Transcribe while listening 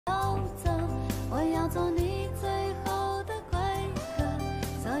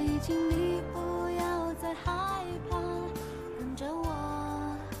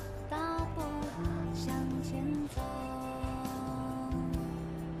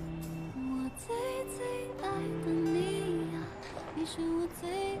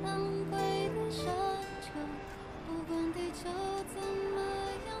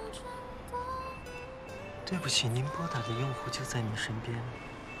对不起，您拨打的用户就在您身边。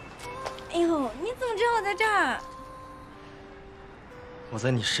哎呦，你怎么知道我在这儿？我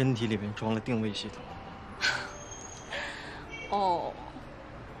在你身体里面装了定位系统。哦。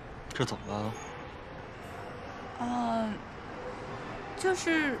这怎么了？就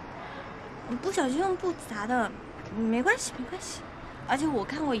是不小心用布砸的，没关系，没关系。而且我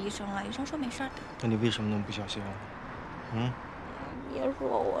看过医生了，医生说没事的。那你为什么那么不小心啊？嗯？别说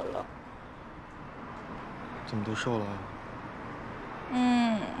我了。怎么都瘦了？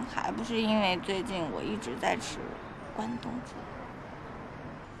还不是因为最近我一直在吃关东煮。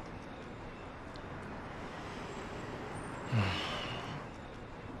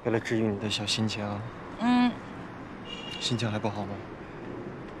为了治愈你的小心情。心情还不好吗？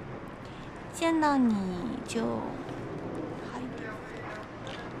见到你就好一点。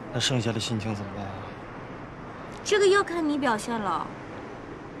那剩下的心情怎么办啊？这个要看你表现了。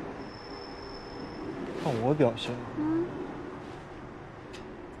看我表现？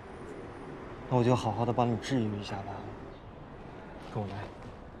那我就好好的帮你治愈一下吧。跟我来。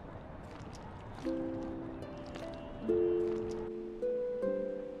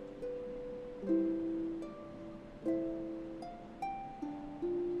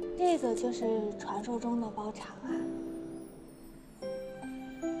这个就是传说中的包场啊！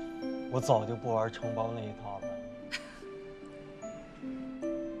我早就不玩承包那一套了，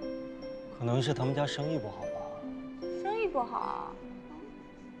可能是他们家生意不好吧。生意不好？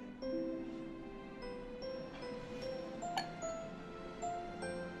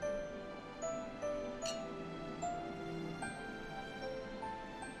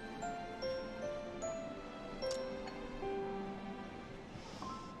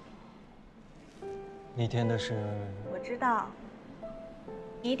那天的事，我知道，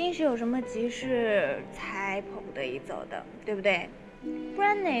一定是有什么急事才迫不得已走的，对不对？不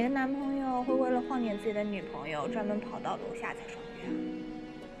然哪个男朋友会为了晃点自己的女朋友，专门跑到楼下采双约？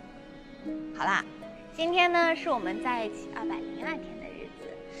好啦，今天呢是我们在一起202天的日子，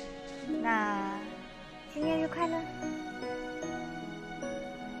那纪念日快乐！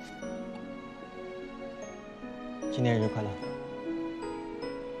纪念日快乐！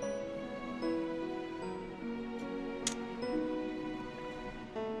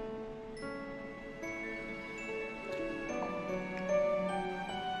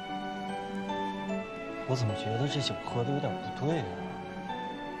我怎么觉得这酒喝的有点不对啊？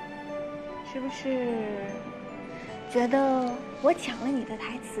是不是觉得我抢了你的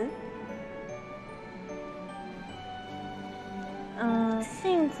台词？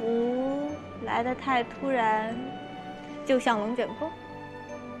幸福来得太突然，就像龙卷风。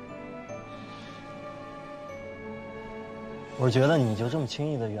我觉得你就这么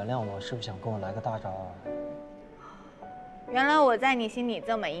轻易的原谅我，是不是想跟我来个大招啊？原来我在你心里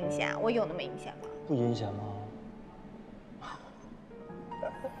这么阴险，我有那么阴险吗？不阴险吗？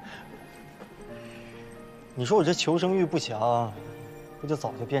你说我这求生欲不强，不就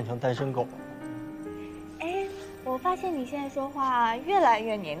早就变成单身狗了？哎，我发现你现在说话越来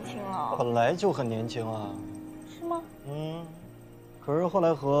越年轻了。本来就很年轻啊。是吗？可是后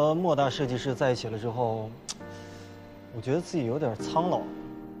来和莫大设计师在一起了之后，我觉得自己有点苍老。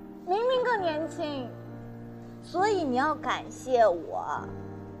明明更年轻，所以你要感谢我，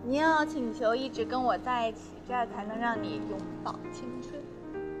你要请求一直跟我在一起，这样才能让你永葆青春。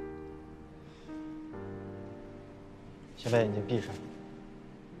先把眼睛闭上。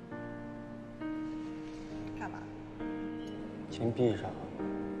干嘛？请闭上。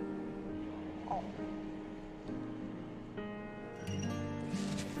哦。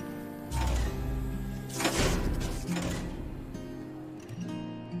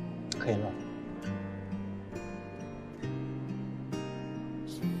可以了。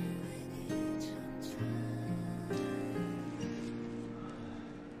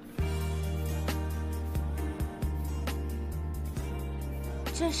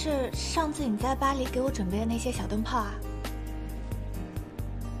这是上次你在巴黎给我准备的那些小灯泡啊。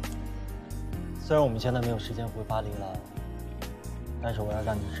虽然我们现在没有时间回巴黎了，但是我要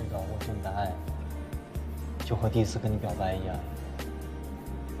让你知道我对你的爱，就和第一次跟你表白一样，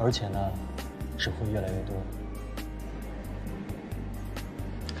而且呢，只会越来越多。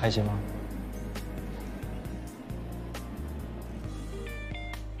开心吗？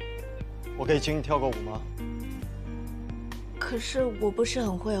我可以请你跳个舞吗？可是我不是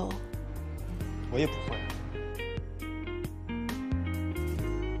很会哦。我也不会。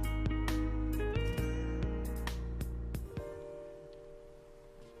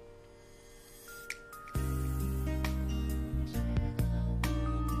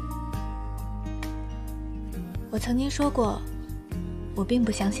我曾经说过，我并不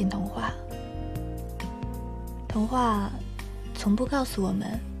相信童话。童话从不告诉我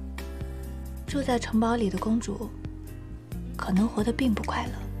们，住在城堡里的公主可能活得并不快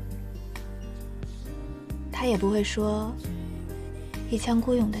乐。她也不会说，一腔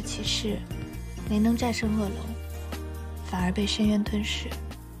孤勇的骑士没能战胜恶龙，反而被深渊吞噬，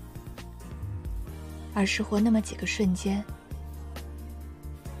而是活那么几个瞬间。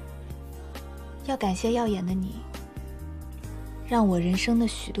要感谢耀眼的你，让我人生的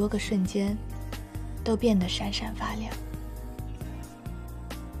许多个瞬间都变得闪闪发亮。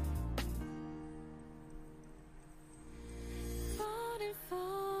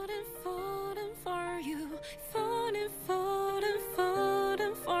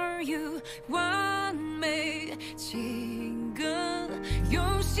完美情歌，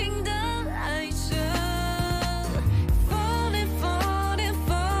用心的爱着。Falling, falling,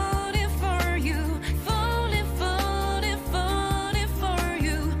 falling for you, falling, falling, falling for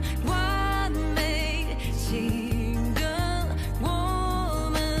you。完美情歌，我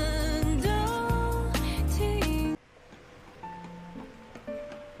们都听。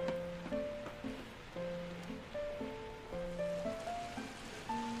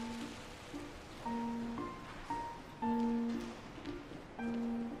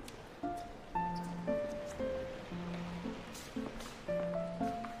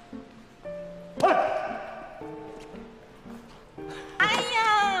哎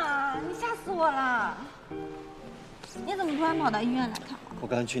呀，你吓死我了！你怎么突然跑到医院来看我？我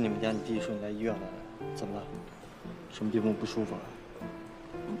刚去你们家，你弟说你来医院来了，怎么了？什么地方不舒服啊？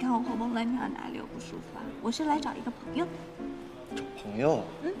你看我活蹦乱跳哪里有不舒服啊？我是来找一个朋友。找朋友？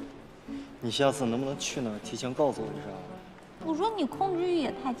嗯。你下次能不能去那儿提前告诉我一声？我说你控制欲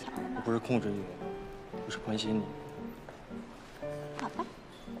也太强了吧？我不是控制欲，我是关心你。好吧，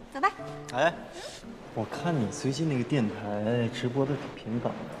走吧。哎，我看你最近那个电台直播的挺频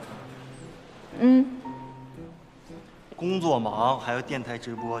繁的。嗯。工作忙，还有电台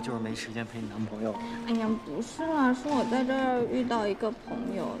直播，就是没时间陪你男朋友。哎呀，不是啦，是我在这儿遇到一个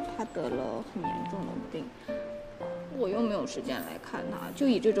朋友，他得了很严重的病，我又没有时间来看他，就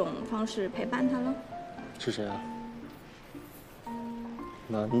以这种方式陪伴他了。是谁啊？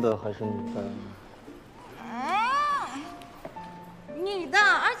男的还是女的？女的，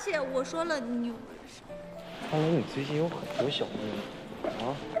而且我说了，你又不是。看来你最近有很多小秘密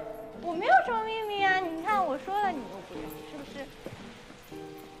啊！我没有什么秘密啊，你看我说了，你又不是，是不是？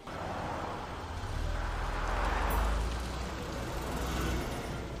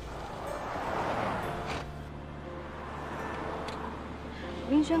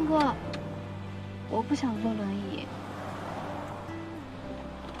林轩哥，我不想坐轮椅。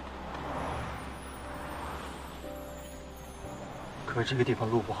可是这个地方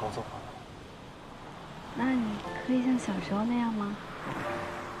路不好走啊。那你可以像小时候那样吗？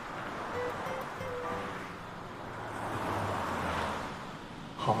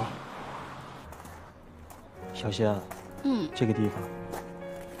好啊。小仙，这个地方。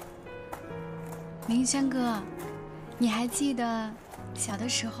明轩哥，你还记得小的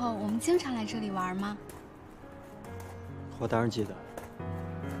时候我们经常来这里玩吗？我当然记得，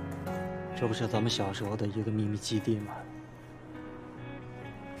这不是咱们小时候的一个秘密基地吗？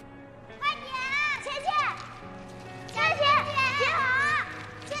快点，倩倩，倩倩，你好，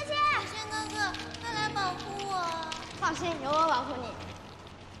倩倩，轩哥哥，快来保护我！放心，有我保护你。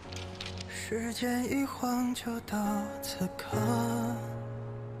时间一晃就到此刻，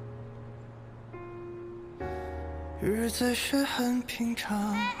日子是很平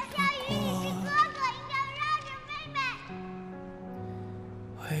常的过。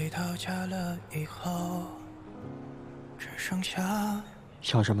回到家了以后，只剩下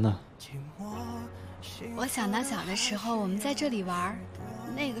想什么呢？我想到小的时候我们在这里玩，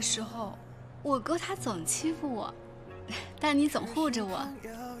那个时候我哥他总欺负我，但你总护着我。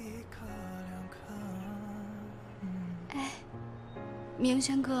哎，明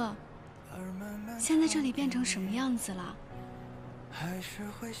轩哥，现在这里变成什么样子了？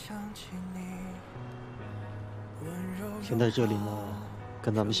现在这里呢，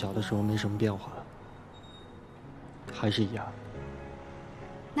跟咱们小的时候没什么变化，还是一样。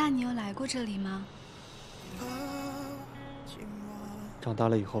那你有来过这里吗？长大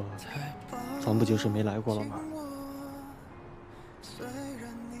了以后，咱不就是没来过了吗？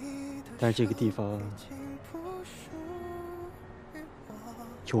但是这个地方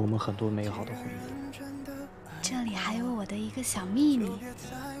有我们很多美好的回忆。这里还有我的一个小秘密。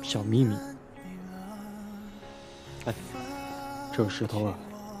小秘密？哎，这有石头啊！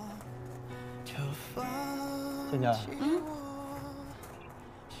倩倩，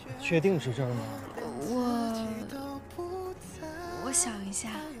确定是这儿吗？我想一下。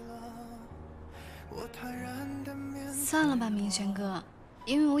算了吧，明轩哥，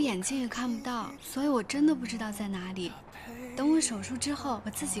因为我眼睛也看不到，所以我真的不知道在哪里。等我手术之后，我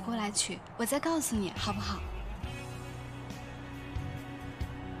自己过来取，我再告诉你，好不好？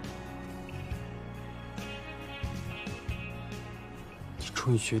你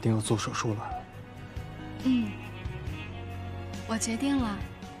终于决定要做手术了？嗯，我决定了，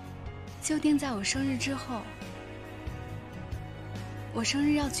就定在我生日之后。我生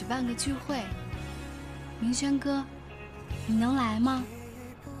日要举办个聚会，明轩哥，你能来吗？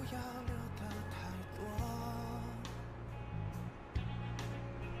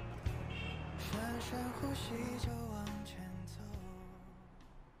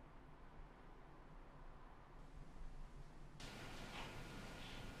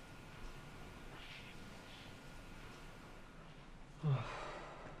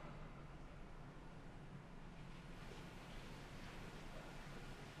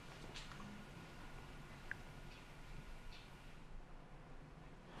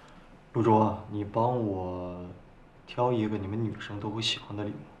陆卓，你帮我挑一个你们女生都会喜欢的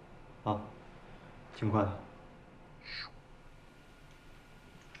礼物，啊，尽快。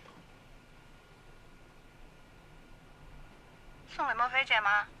送给莫菲姐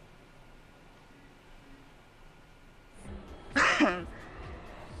吗？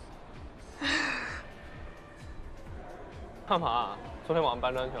干嘛？昨天晚上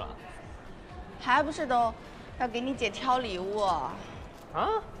搬砖去了？还不是都要给你姐挑礼物？啊？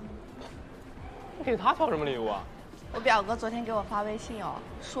你给她挑什么礼物啊？我表哥昨天给我发微信哦，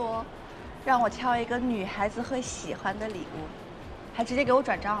说让我挑一个女孩子会喜欢的礼物，还直接给我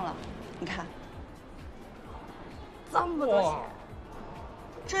转账了。你看，这么多钱，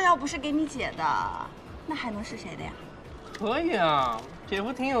这要不是给你姐的，那还能是谁的呀？可以啊，姐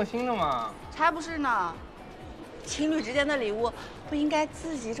夫挺有心的嘛。才不是呢，情侣之间的礼物不应该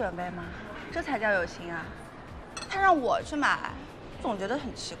自己准备吗？这才叫有心啊！他让我去买，总觉得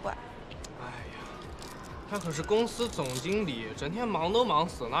很奇怪。哎呀，他可是公司总经理，整天忙都忙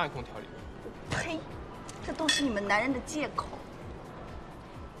死了，哪有空挑礼物？呸，这都是你们男人的借口。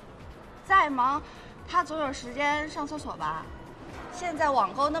再忙，他总有时间上厕所吧？现在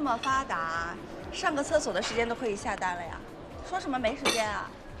网购那么发达，上个厕所的时间都可以下单了呀，说什么没时间啊？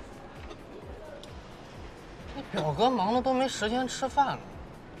你表哥忙的都没时间吃饭了，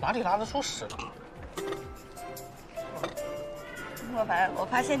哪里拉得出屎来？我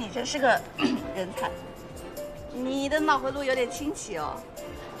发现你真是个人才，你的脑回路有点清奇哦。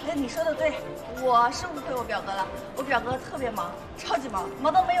那你说的对，我是误会我表哥了。我表哥特别忙，超级忙，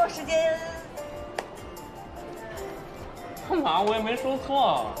忙到没有时间。干嘛？我也没说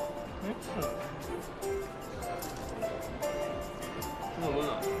错。没事。怎么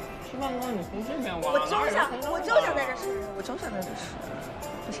了？吃饭哥，你从这边挖。我就想在这吃，我就想在这吃，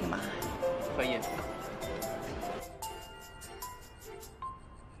不行吗？可以。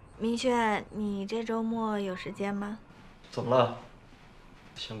明轩，你这周末有时间吗？怎么了？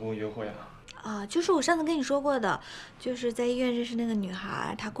想跟我约会啊？啊，就是我上次跟你说过的，就是在医院认识那个女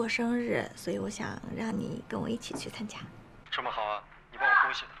孩，她过生日，所以我想让你跟我一起去参加。这么好啊，你帮我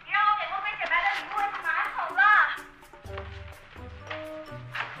恭喜她。你让我给莫菲姐买的礼物，我去买好了。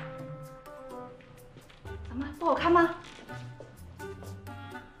怎么不好看吗？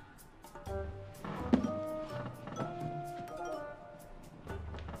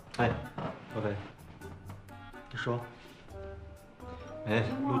哎，宝贝，你说。哎，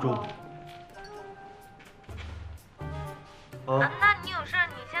陆仲。啊，那你有事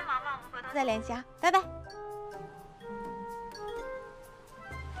你先忙吧，我们回头再联系啊，拜拜。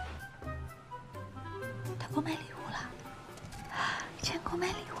他给我买礼物了，真给我买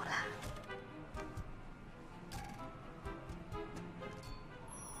礼物了。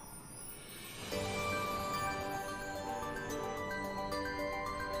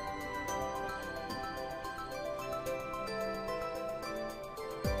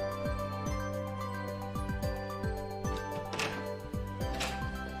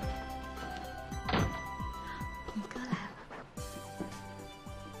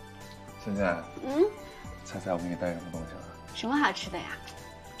现在，猜猜我给你带什么东西了？什么好吃的呀？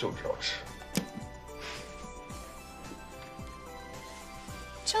就知道吃。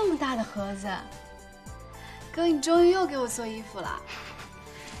这么大的盒子，哥，你终于又给我做衣服了。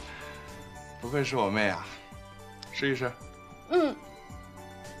不愧是我妹啊，试一试。嗯。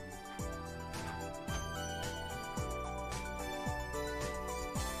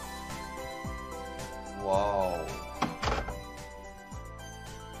哇哦！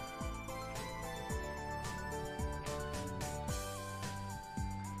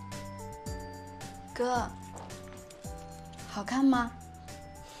哥，好看吗？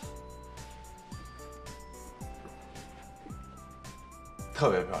特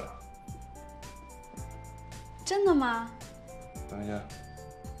别漂亮。真的吗？等一下，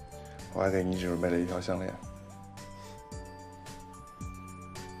我还给你准备了一条项链。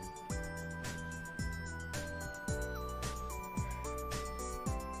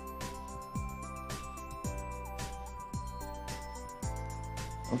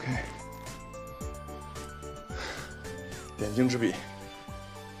OK， 点睛之笔。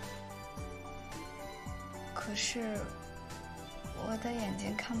可是我的眼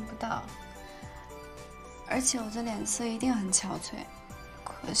睛看不到，而且我的脸色一定很憔悴。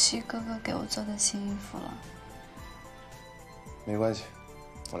可惜哥哥给我做的新衣服了。没关系，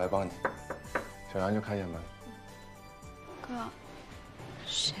我来帮你。小杨就开眼门。哥，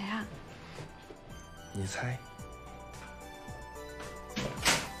谁啊？你猜。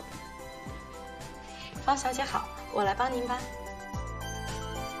方小姐好，我来帮您吧。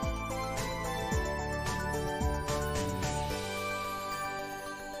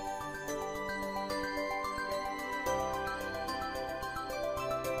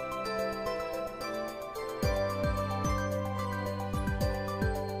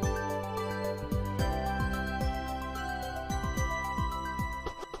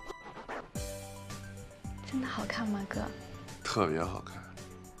真的好看吗，哥？特别好看。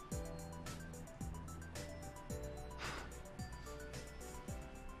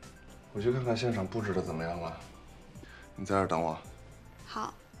我去看看现场布置的怎么样了，你在这儿等我。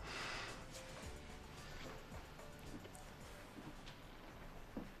好。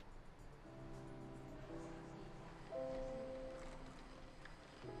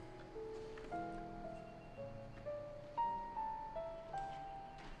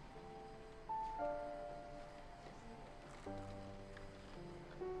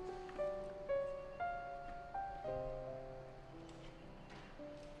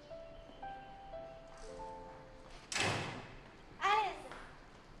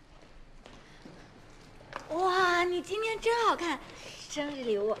哇，你今天真好看！生日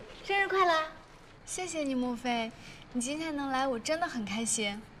礼物，生日快乐！谢谢你，莫非，你今天能来，我真的很开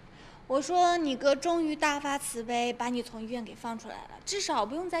心。我说你哥终于大发慈悲，把你从医院给放出来了，至少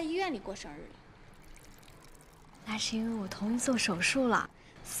不用在医院里过生日了。那是因为我同意做手术了，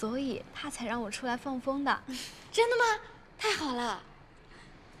所以他才让我出来放风的。真的吗？太好了！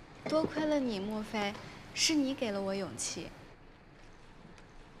多亏了你，莫非，是你给了我勇气。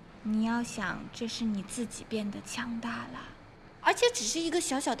你要想，这是你自己变得强大了，而且只是一个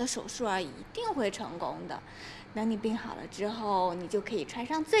小小的手术而已，一定会成功的。等你病好了之后，你就可以穿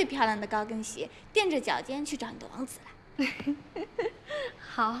上最漂亮的高跟鞋，垫着脚尖去找你的王子了。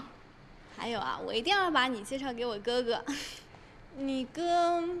好，还有啊，我一定要把你介绍给我哥哥。你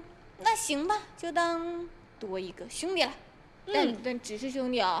哥，那行吧，就当多一个兄弟了。但只是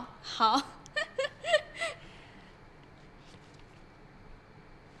兄弟哦。好。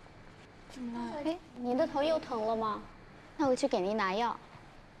怎么了？哎，您的头又疼了吗？那我去给您拿药。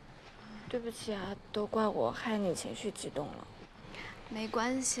对不起啊，都怪我害你情绪激动了。没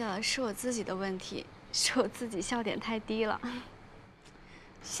关系了，是我自己的问题，是我自己笑点太低了。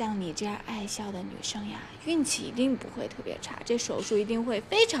像你这样爱笑的女生呀，运气一定不会特别差，这手术一定会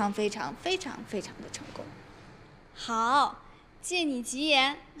非常非常非常非常的成功。好，借你吉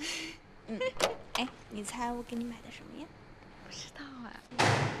言。哎，你猜我给你买的什么呀？不知道哎。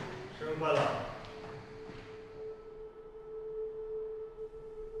生日快乐！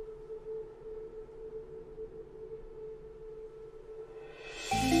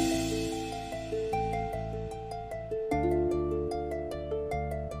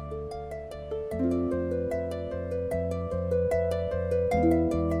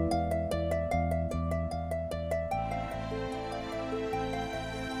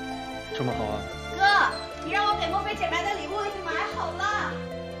这么好啊！哥，你让我给莫非姐买的礼物已经买好了。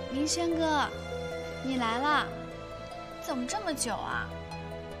明轩哥，你来了，怎么这么久啊？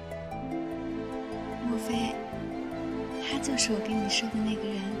莫非，他就是我跟你说的那个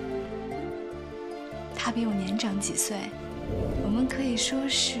人？他比我年长几岁，我们可以说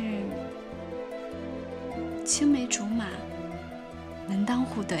是青梅竹马，门当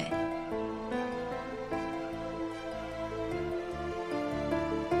户对。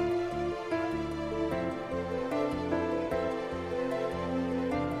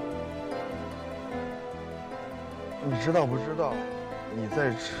你知道不知道，你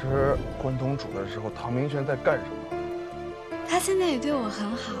在吃关东煮的时候，唐明轩在干什么？他现在也对我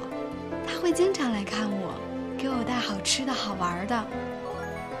很好，他会经常来看我，给我带好吃的好玩的。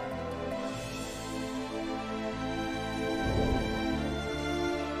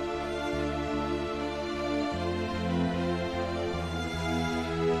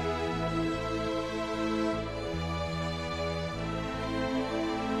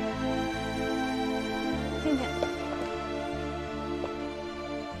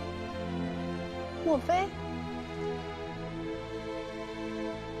莫非？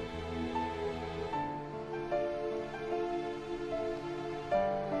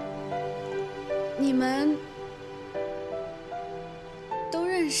你们都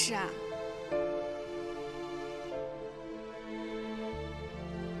认识啊？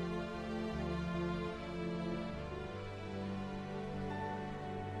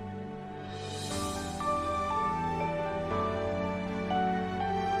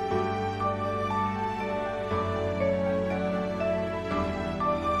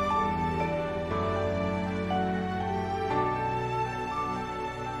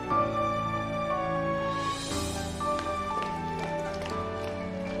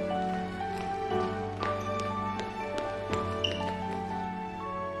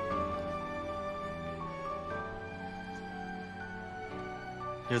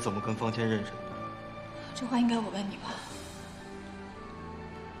你是怎么跟方谦认识的？这话应该我问你吧。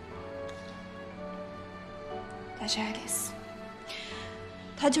她是爱丽丝，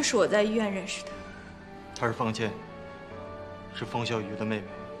她就是我在医院认识的。她是方谦，是方小鱼的妹妹。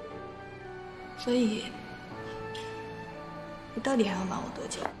所以，你到底还要瞒我多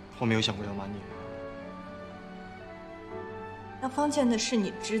久？我没有想过要瞒你。那方倩的事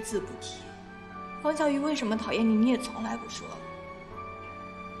你只字不提，方小鱼为什么讨厌你，你也从来不说。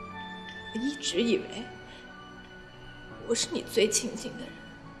我一直以为我是你最亲近的人，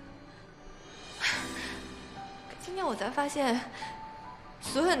可今天我才发现，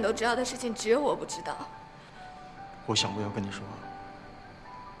所有人都知道的事情，只有我不知道。我想过要跟你说，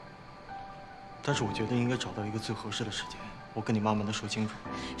但是我觉得应该找到一个最合适的时间，我跟你慢慢的说清楚。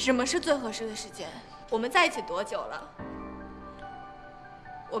什么是最合适的时间？我们在一起多久了？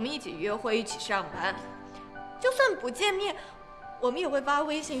我们一起约会，一起上班，就算不见面，我们也会发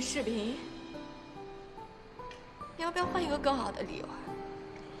微信视频。你要不要换一个更好的理由啊？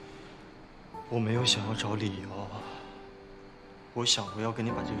我没有想要找理由，我想过要跟你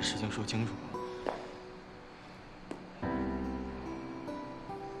把这个事情说清楚。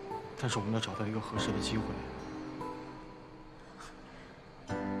但是我们要找到一个合适的机会。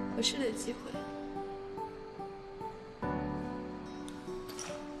合适的机会。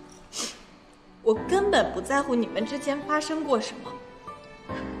我根本不在乎你们之间发生过什么，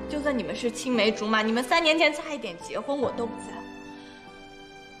就算你们是青梅竹马，你们3年前差一点结婚，我都不在乎。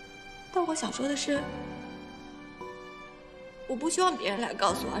但我想说的是，我不希望别人来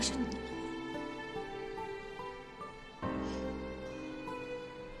告诉我，而是你。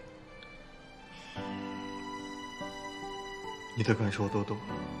你的感受我都懂，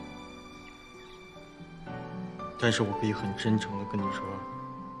但是我可以很真诚的跟你说，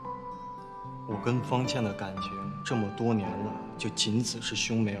我跟方倩的感情这么多年了，就仅此是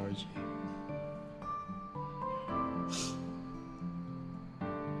兄妹而已。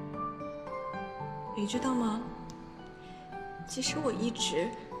你知道吗？其实我一直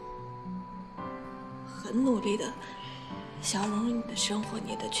很努力的想融入你的生活、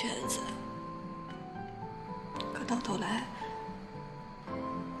你的圈子，可到头来，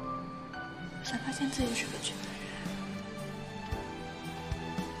才发现自己是个绝人。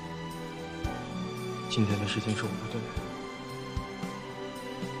今天的事情是我不对，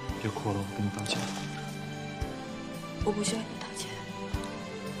别哭了，我跟你道歉。我不需要你道歉。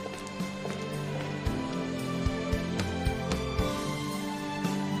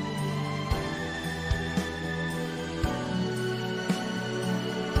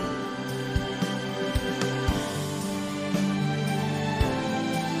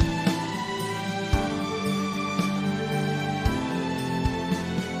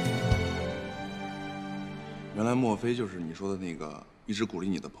原来莫非就是你说的那个一直鼓励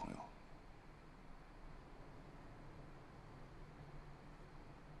你的朋友？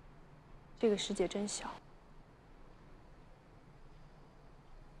这个世界真小。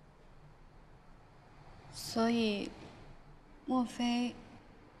所以，莫非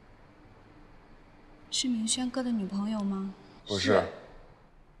是明轩哥的女朋友吗？不是。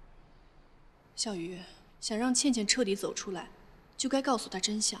小鱼，想让倩倩彻底走出来，就该告诉她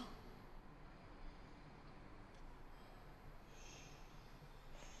真相。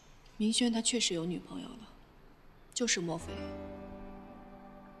明轩他确实有女朋友了，就是莫非。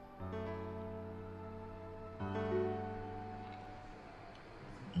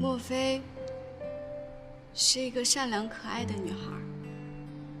莫非是一个善良可爱的女孩，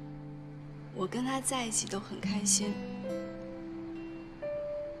我跟她在一起都很开心，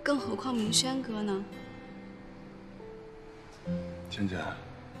更何况明轩哥呢？倩倩，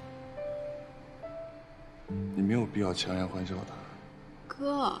你没有必要强颜欢笑的。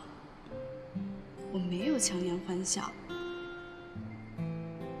哥，我没有强颜欢笑，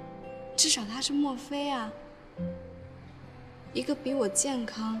至少她是莫非啊，一个比我健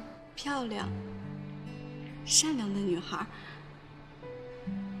康、漂亮、善良的女孩。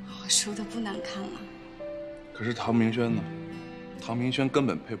我输得不难看了。可是唐明轩呢？唐明轩根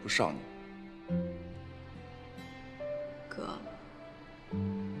本配不上你。哥，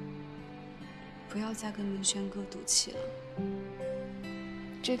不要再跟明轩哥赌气了。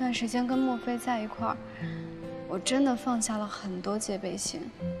这段时间跟莫非在一块儿，我真的放下了很多戒备心。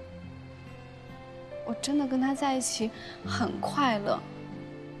我真的跟他在一起很快乐，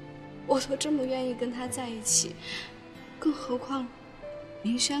我都这么愿意跟他在一起，更何况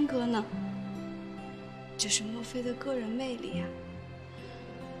明轩哥呢？这是莫非的个人魅力呀。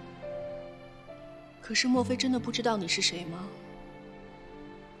可是莫非真的不知道你是谁吗？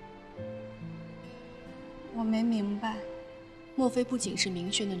我没明白。莫非不仅是明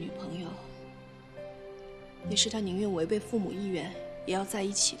轩的女朋友，也是他宁愿违背父母意愿也要在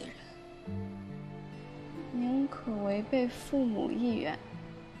一起的人。宁可违背父母意愿。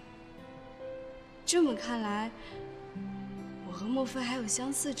这么看来，我和莫非还有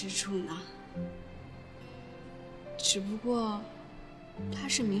相似之处呢。只不过，他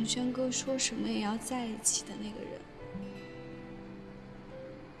是明轩哥说什么也要在一起的那个人，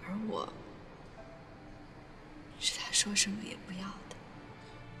而我是他说什么也不要的。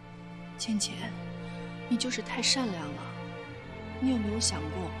倩倩，你就是太善良了。你有没有想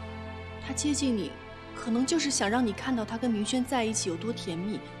过，他接近你，可能就是想让你看到他跟明轩在一起有多甜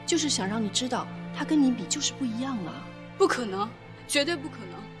蜜，就是想让你知道他跟你比就是不一样了。不可能，绝对不可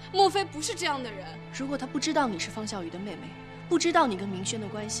能。莫非不是这样的人。如果他不知道你是方小雨的妹妹，不知道你跟明轩的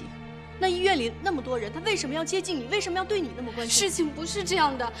关系，那医院里那么多人，他为什么要接近你？为什么要对你那么关心？事情不是这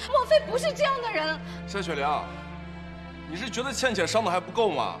样的，莫非不是这样的人。单雪良，你是觉得倩倩伤的还不够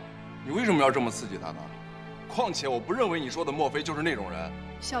吗？你为什么要这么刺激她呢？况且我不认为你说的莫非就是那种人。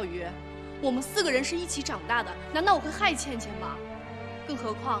小雨，我们4个人是一起长大的，难道我会害倩倩吗？更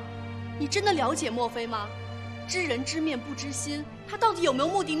何况，你真的了解莫非吗？知人知面不知心，他到底有没有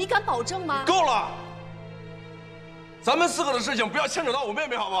目的？你敢保证吗？够了！咱们4个的事情不要牵扯到我妹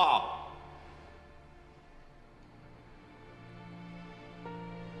妹，好不好？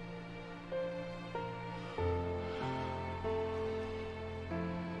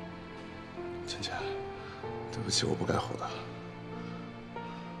倩倩，对不起，我不该吼的。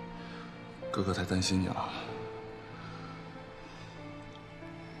哥哥太担心你了。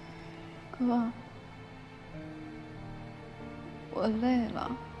哥，我累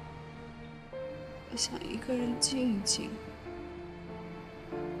了，我想一个人静一静。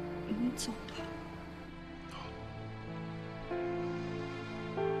我们走吧。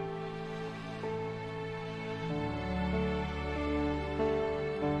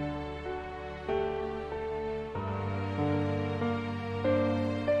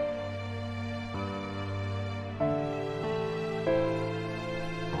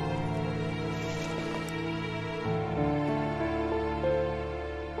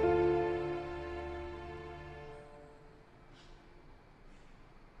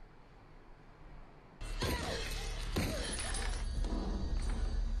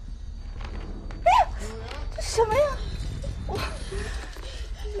什么呀？我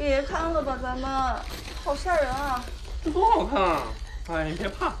别看了吧，咱们好吓人啊！这多好看啊！哎，你别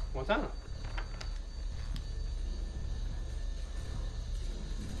怕，我在呢。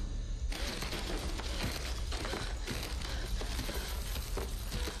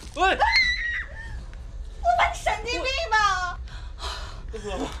喂！我把你神经病吧！不喝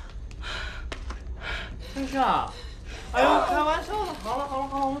了。真是啊！哎呦，开玩笑的。好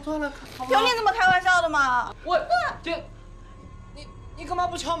了，我们坐下来看。好有你这么开玩笑的吗？我这，你干嘛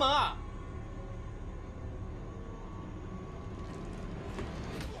不敲门啊？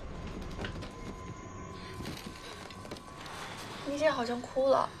你姐好像哭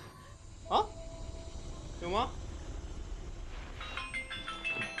了。啊？有吗？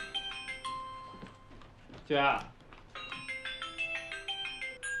姐。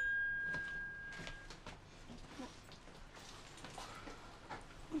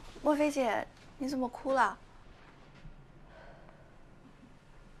莫非姐，你怎么哭了？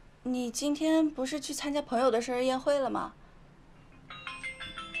你今天不是去参加朋友的生日宴会了吗？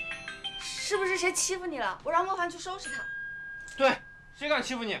是不是谁欺负你了？我让莫凡去收拾他。对，谁敢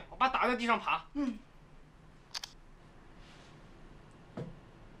欺负你，我把他打在地上爬。嗯。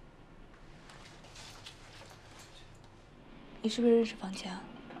你是不是认识房间？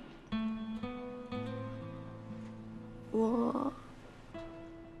我。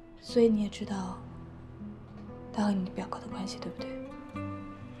所以你也知道他和你表哥的关系，对不对？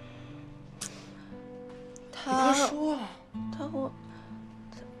他，你快说啊！他和我，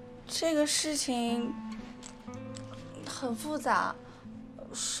这个事情很复杂，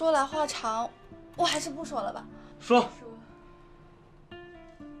说来话长，我还是不说了吧。说。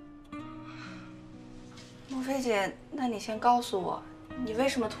莫非姐，那你先告诉我，你为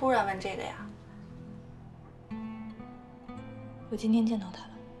什么突然问这个呀？我今天见到他了。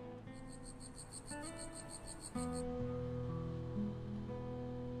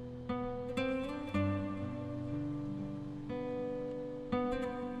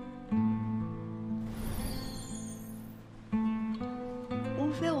莫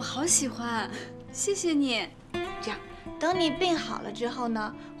非，我好喜欢，谢谢你。这样，等你病好了之后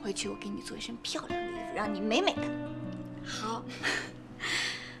呢，回去我给你做一身漂亮的衣服，让你美美的。好。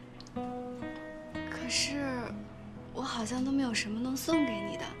可是，我好像都没有什么能送给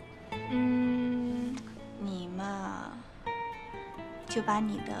你的。你嘛，就把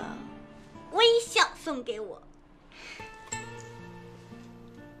你的微笑送给我。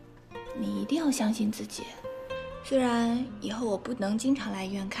你一定要相信自己，虽然以后我不能经常来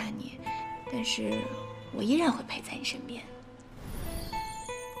医院看你，但是我依然会陪在你身边。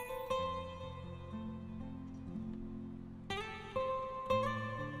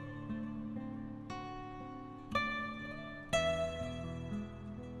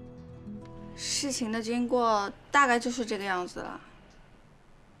事情的经过大概就是这个样子了。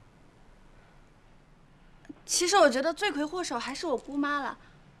其实我觉得罪魁祸首还是我姑妈了。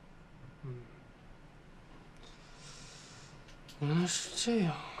原来是这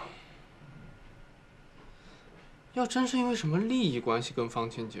样。要真是因为什么利益关系跟方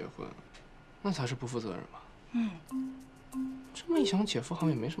倩结婚，那才是不负责任吧？这么一想，姐夫好像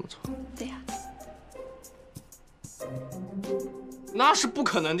也没什么错。对呀。那是不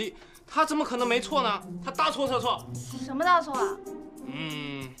可能的。他怎么可能没错呢？他大错特错。什么大错啊？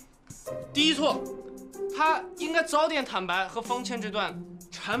第一错，他应该早点坦白和方倩这段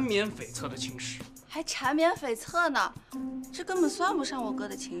缠绵悱恻的情史。还缠绵悱恻呢，这根本算不上我哥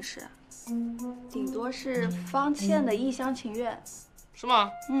的情史，顶多是方倩的一厢情愿。是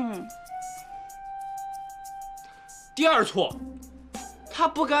吗？第二错，他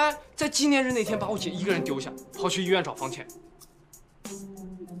不该在纪念日那天把我姐一个人丢下，跑去医院找方倩。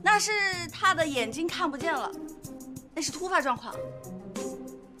那是他的眼睛看不见了，那是突发状况。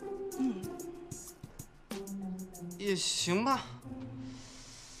也行吧。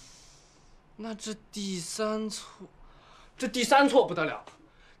那这第三错不得了，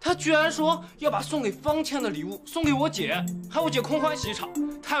他居然说要把送给方倩的礼物送给我姐，害我姐空欢喜一场，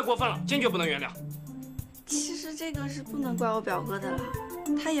太过分了，坚决不能原谅。其实这个是不能怪我表哥的啦，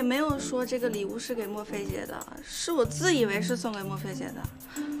他也没有说这个礼物是给莫非姐的，是我自以为是送给莫非姐的。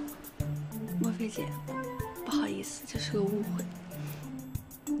莫非姐，不好意思，这是个误会。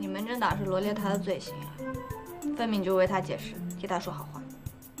你们这哪是罗列他的罪行啊，分明就为他解释，替他说好话。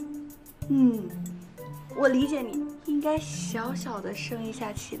我理解你，应该小小的生一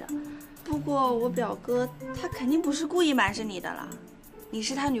下气的。不过我表哥他肯定不是故意瞒着你的啦，你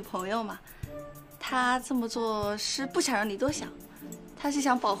是他女朋友嘛，他这么做是不想让你多想，他是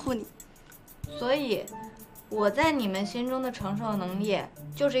想保护你。所以，我在你们心中的承受能力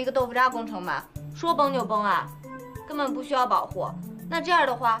就是一个豆腐渣工程吧？说崩就崩啊，根本不需要保护。那这样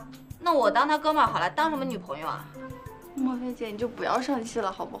的话，那我当他哥们儿好了，当什么女朋友啊？莫非姐，你就不要生气了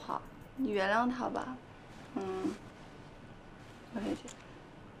好不好？你原谅他吧。莫非姐，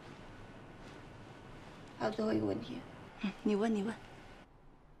还有最后一个问题。你问。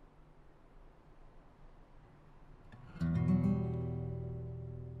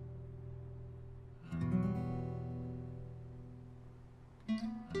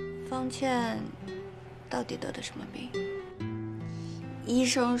方倩到底得的什么病？医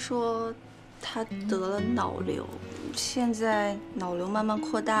生说她得了脑瘤，现在脑瘤慢慢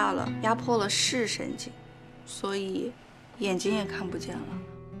扩大了，压迫了视神经，所以眼睛也看不见了。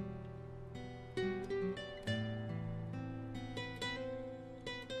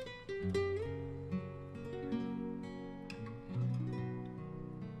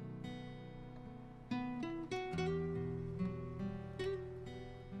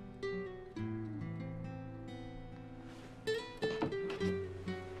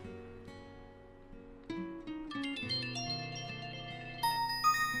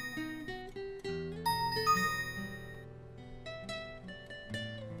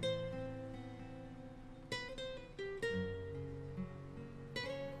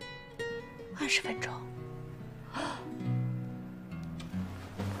20分钟。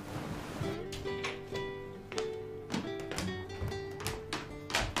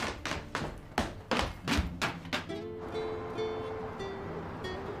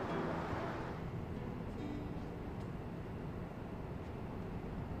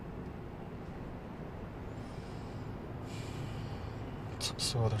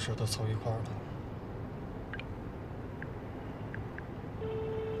所有的事都凑一块儿了。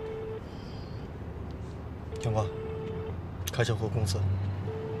军哥，开车回公司。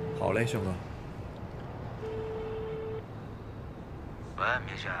好嘞，兄哥。喂，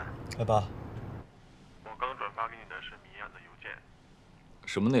明轩。哎爸。我刚转发给你的是谜案的邮件。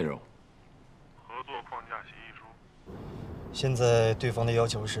什么内容？合作框架协议书。现在对方的要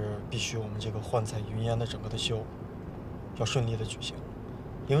求是，必须我们这个幻彩云烟的整个的秀要顺利的举行，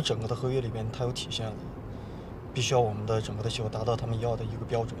因为整个的合约里边它有体现了，必须要我们的整个的秀达到他们要的一个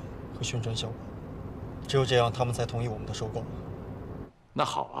标准和宣传效果，只有这样他们才同意我们的收购。那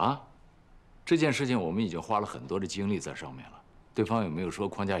好啊，这件事情我们已经花了很多的精力在上面了。对方有没有说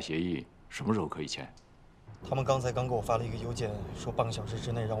框架协议什么时候可以签？他们刚才给我发了一个邮件，说半个小时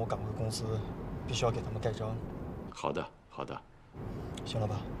之内让我赶回公司，必须要给他们盖章。好的，好的。行了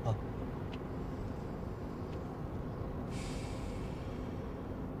吧？啊。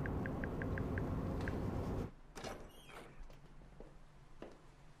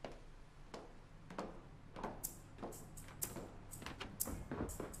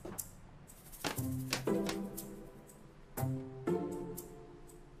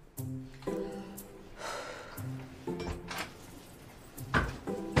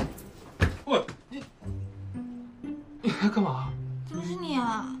你在干嘛？怎么是你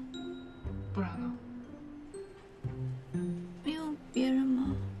啊？不然呢？没有别人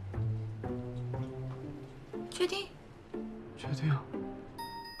吗？确定？确定。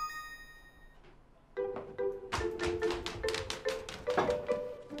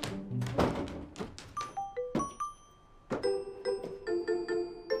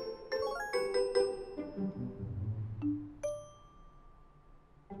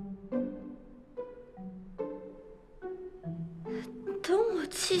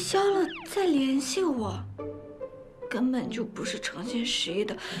气消了再联系我，根本就不是诚心实意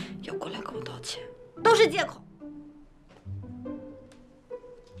的要过来跟我道歉，都是借口。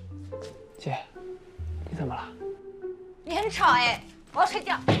姐，你怎么了？你很吵哎，我要睡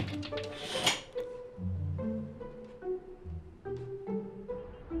觉。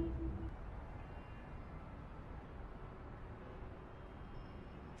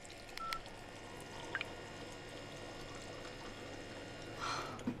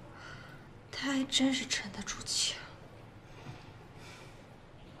他还真是沉得住气啊！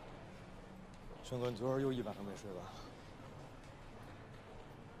轩哥，你昨儿又一晚上没睡吧？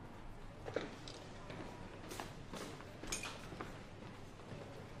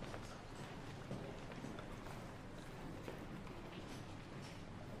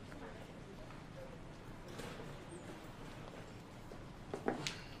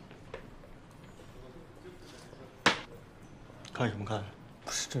看什么看？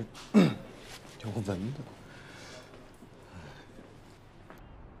不是这，有个蚊子。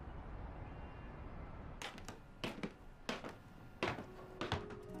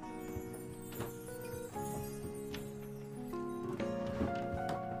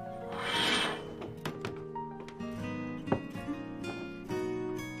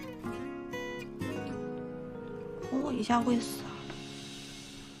捅我一下会死啊！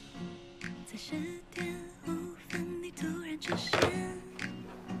在10点5分，你突然出现。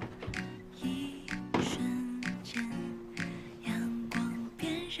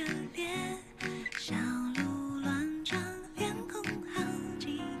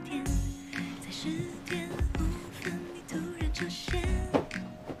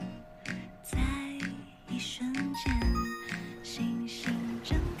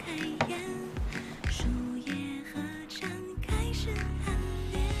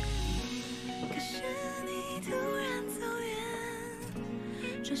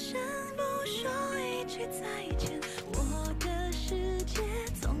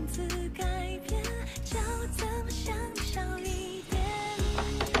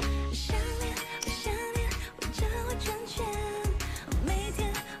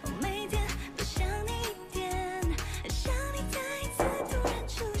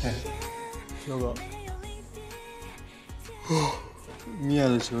彪哥，米娅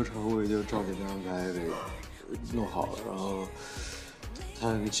的行程我已经照着那样改给弄好了，然后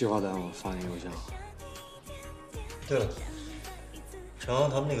他那个计划单我发你邮箱。对了，陈阳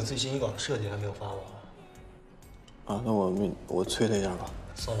他们那个最新一稿的设计还没有发我。啊，那我催他一下吧。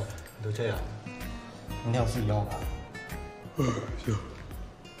算了，你都这样，明天我自己要吧。行。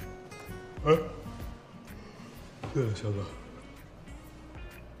哎，对了，小哥。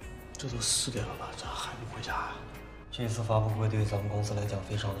这都4点了吧，咋还不回家呀？这次发布会对于咱们公司来讲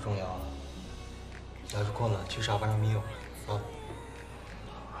非常的重要啊！要是困了，去沙发上眯会儿啊。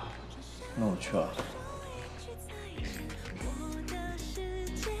那我去了。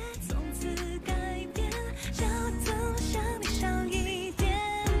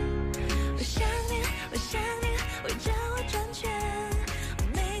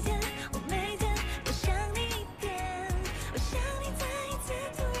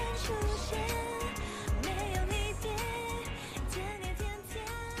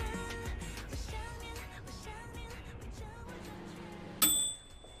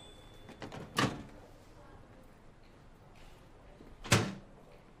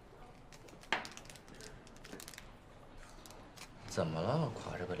怎么了？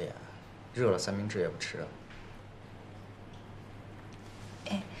垮着个脸，热了三明治也不吃啊？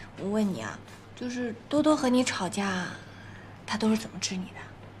哎，我问你啊，就是多多和你吵架，他都是怎么治你的？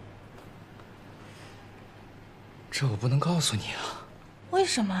这我不能告诉你啊。为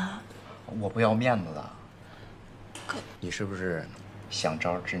什么？我不要面子了。可你是不是想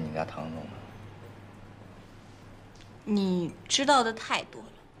招治你家唐总呢？你知道的太多了。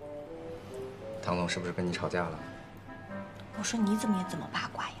唐总是不是跟你吵架了？我说你怎么也这么八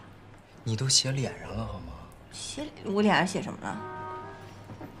卦呀？你都写脸上了好吗？我脸上写什么了？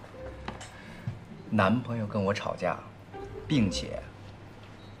男朋友跟我吵架，并且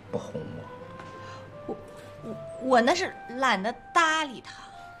不哄我。我那是懒得搭理他。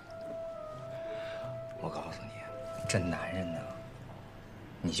我告诉你，这男人呢，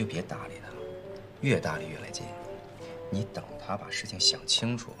你就别搭理他，越搭理越来劲。你等他把事情想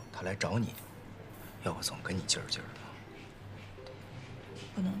清楚，他来找你，要不总跟你劲儿劲儿的。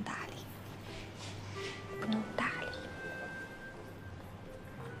不能搭理，不能搭理。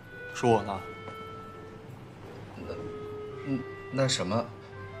是我呢。那什么，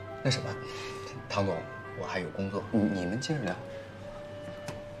唐总，我还有工作，你们接着聊，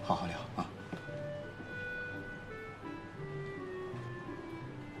好好聊啊。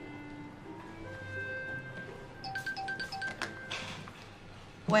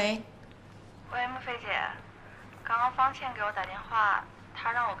喂，喂，木菲姐，刚刚方倩给我打电话，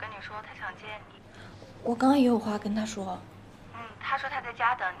她让我跟你说她想见你。我刚刚也有话跟他说。她说她在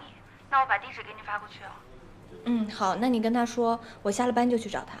家等你，那我把地址给你发过去哦。好，那你跟他说，我下了班就去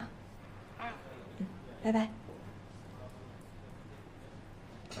找他。拜拜。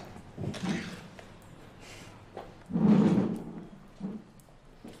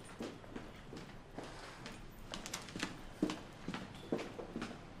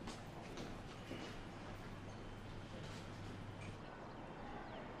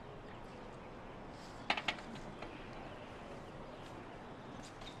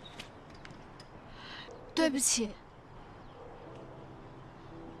对不起。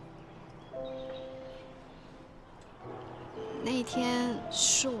那天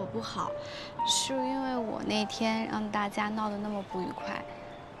是我不好，是因为我那天让大家闹得那么不愉快。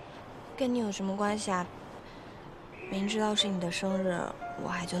跟你有什么关系啊？明知道是你的生日，我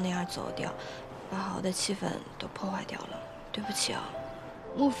还就那样走掉，把好的气氛都破坏掉了，对不起啊。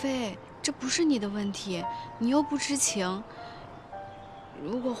莫非这不是你的问题，你又不知情。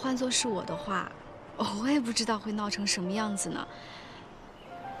如果换作是我的话，我也不知道会闹成什么样子呢。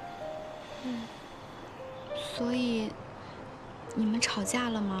所以，你们吵架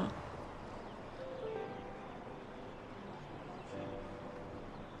了吗？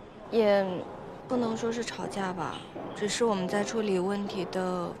也不能说是吵架吧，只是我们在处理问题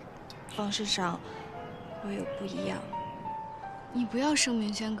的方式上会有不一样。你不要生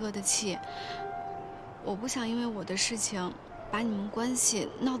明轩哥的气，我不想因为我的事情把你们关系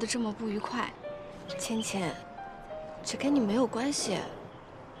闹得这么不愉快。芊芊，这跟你没有关系。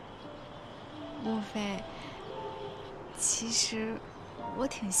莫非，其实我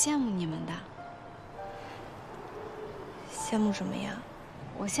挺羡慕你们的。羡慕什么呀？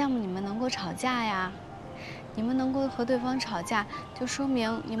我羡慕你们能够吵架呀。你们能够和对方吵架，就说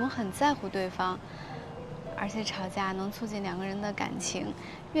明你们很在乎对方，而且吵架能促进两个人的感情，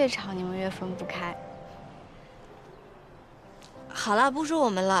越吵你们越分不开。好了，不说我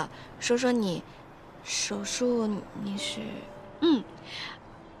们了，说说你。手术你是？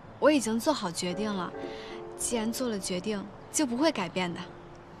我已经做好决定了。既然做了决定，就不会改变的。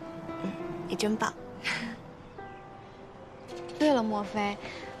你真棒。对了，莫非，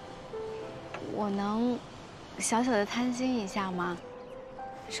我能小小的贪心一下吗？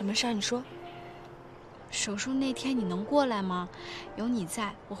什么事儿？你说。手术那天你能过来吗？有你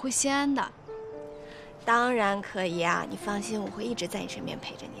在，我会心安的。当然可以啊，你放心，我会一直在你身边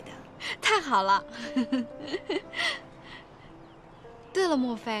陪着你的。太好了。对了，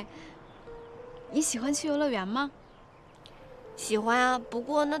莫非，你喜欢去游乐园吗？喜欢啊，不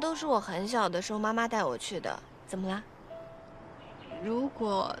过那都是我很小的时候妈妈带我去的。怎么了？如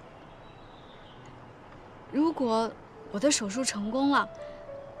果我的手术成功了，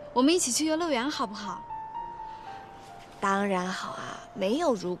我们一起去游乐园好不好？当然好啊，没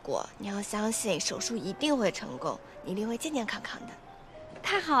有如果，你要相信手术一定会成功，你一定会健健康康的。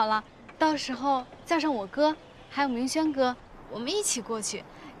太好了，到时候叫上我哥，还有明轩哥，我们一起过去，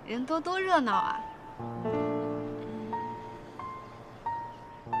人多多热闹啊！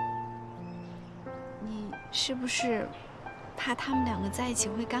你是不是怕他们两个在一起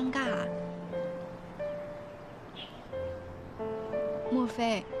会尴尬啊？莫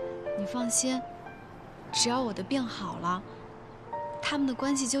非，你放心，只要我的病好了，他们的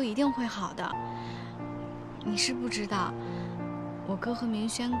关系就一定会好的。你是不知道，我哥和明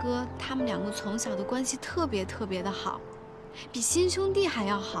轩哥他们两个从小的关系特别的好，比亲兄弟还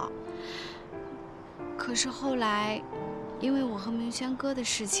要好。可是后来，因为我和明轩哥的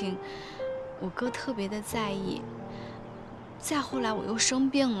事情，我哥特别的在意。再后来我又生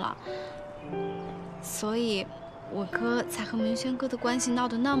病了，所以我哥才和明轩哥的关系闹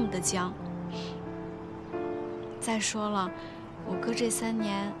得那么的僵。再说了，我哥这3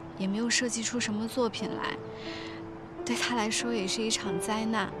年也没有设计出什么作品来，对他来说也是一场灾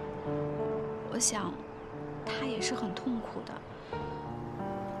难。我想，他也是很痛苦的。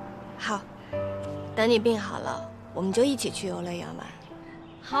好，等你病好了，我们就一起去游乐园玩。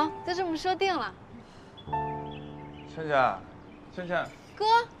好，就这么说定了。倩倩，倩倩，哥，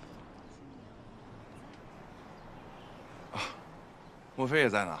莫非也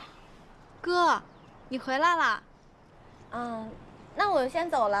在呢？哥，你回来啦？那我先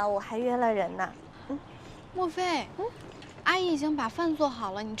走了，我还约了人呢。莫非，阿姨已经把饭做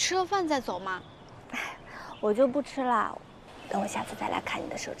好了，你吃了饭再走吗？我就不吃了，等我下次再来看你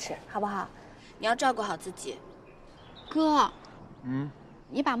的时候吃，好不好？你要照顾好自己。哥，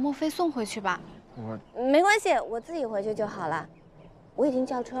你把莫非送回去吧。没关系，我自己回去就好了。我已经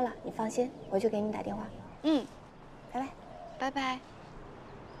叫车了，你放心，回去给你打电话。拜拜，拜拜。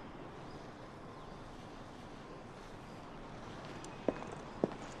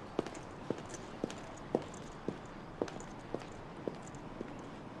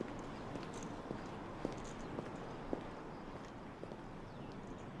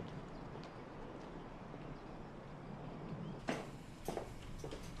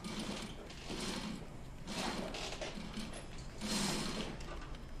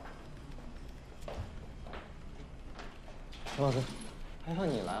陈老师，还好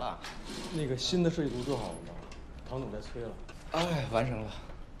你来了。那个新的设计图做好了吗？唐总在催了。哎，完成了，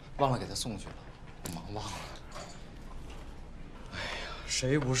忘了给他送去了，忙忘了。哎呀，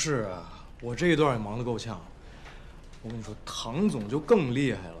谁不是啊？我这一段也忙得够呛。我跟你说，唐总就更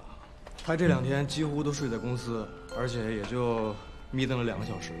厉害了，他这2天几乎都睡在公司，而且也就眯瞪了2个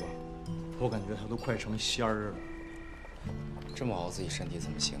小时吧。我感觉他都快成仙儿了。这么熬自己身体怎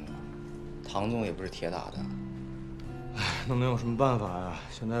么行啊？唐总也不是铁打的。哎，那能有什么办法呀？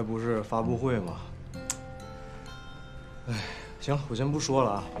现在不是发布会吗？哎，行，我先不说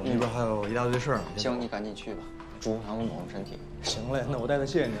了啊，我这边还有一大堆事儿。行，你赶紧去吧，祝唐总保重身体。行嘞，那我代他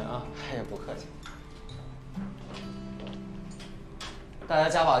谢谢您啊。哎呀，不客气。大家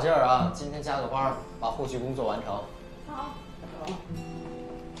加把劲儿啊！今天加个班，把后续工作完成。好。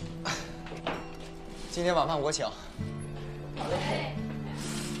今天晚饭我请。好嘞。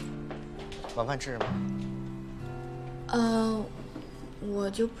晚饭吃什么？我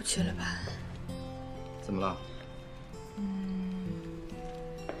就不去了吧。怎么了？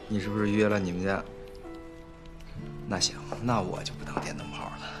你是不是约了你们家？那行，那我就不当电灯泡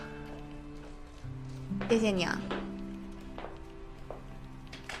了。谢谢你啊。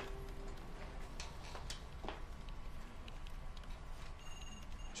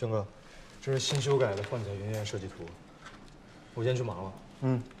轩哥，这是新修改的幻彩云烟设计图，我先去忙了。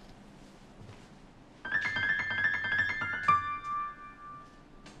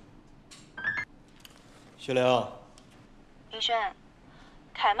雪玲，林轩，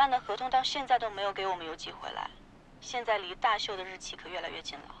凯曼的合同到现在都没有给我们邮寄回来，现在离大秀的日期可越来越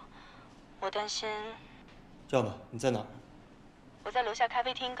近了，我担心。这样吧，你在哪儿？我在楼下咖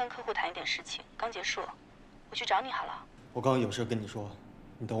啡厅跟客户谈一点事情，刚结束，我去找你好了。我刚有事跟你说，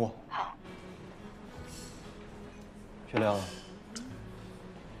你等我。好。雪玲，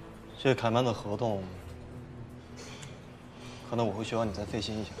这凯曼的合同，可能我会需要你再费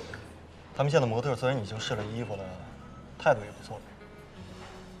心一下。他们现在模特虽然已经试了衣服了，态度也不错，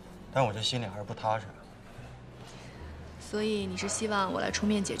但我这心里还是不踏实。所以你是希望我来出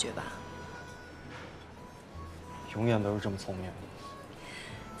面解决吧？永远都是这么聪明。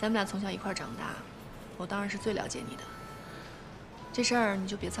咱们俩从小一块长大，我当然是最了解你的。这事儿你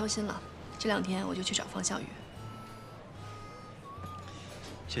就别操心了，这2天我就去找方笑宇。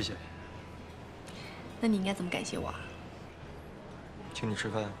谢谢。那你应该怎么感谢我啊？请你吃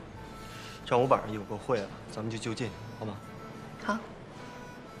饭。上午晚上有个会啊，咱们就近，好吗？好。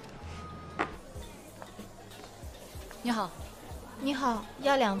你好，你好，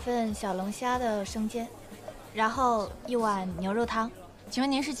要2份小龙虾的生煎，然后1碗牛肉汤。请问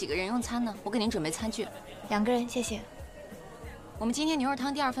您是几个人用餐呢？我给您准备餐具。2个人，谢谢。我们今天牛肉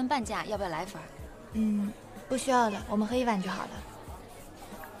汤第2份半价，要不要来一份？不需要了，我们喝1碗就好了。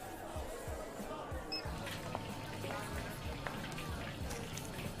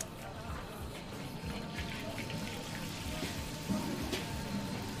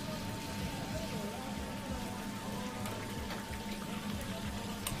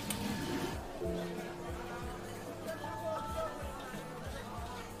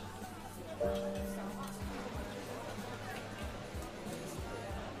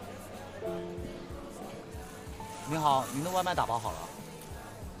你好，您的外卖打包好了。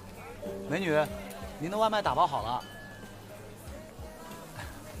美女，您的外卖打包好了。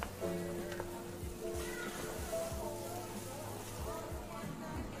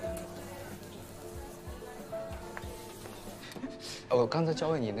我刚才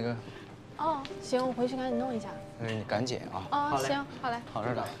交给你那个。哦，行，我回去赶紧弄一下。你赶紧啊。哦，行，好嘞。好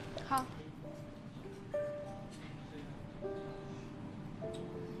着呢。好。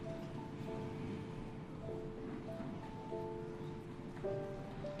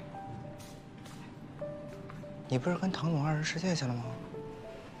 你不是跟唐总二人世界去了吗？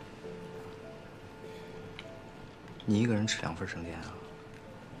你一个人吃2份生煎啊？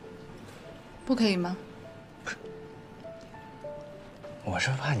不可以吗？我是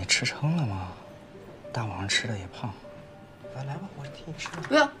怕你吃撑了吗？大晚上吃的也胖。来吧，我替你吃。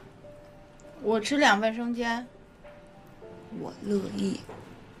不用，我吃2份生煎，我乐意。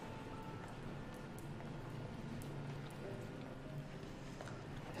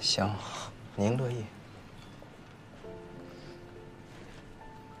行，您乐意。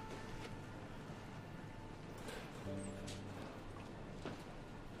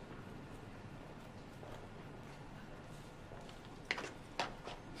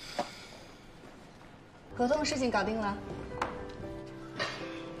 合同事情搞定了，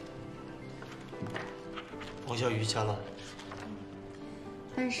王小鱼签了，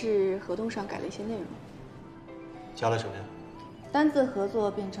但是合同上改了一些内容，加了什么呀？单次合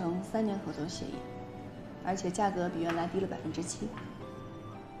作变成3年合作协议，而且价格比原来低了7%。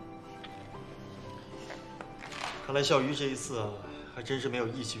看来小鱼这一次啊，还真是没有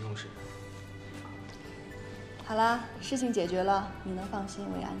意气用事。好啦，事情解决了，你能放心，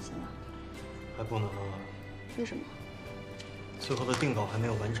我也安心了。还不能啊。 为什么？最后的定稿还没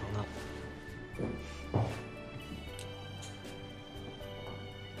有完成呢。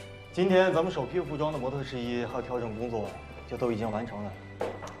今天咱们首批服装的模特试衣还有调整工作就都已经完成了，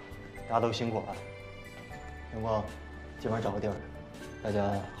大家都辛苦了。阳光，今晚找个地儿，大家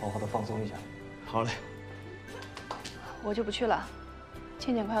好好的放松一下。好嘞。我就不去了，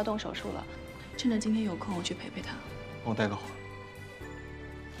倩倩快要动手术了，趁着今天有空，我去陪陪她。帮我带个话。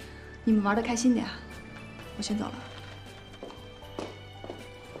你们玩的开心点啊。 我先走了，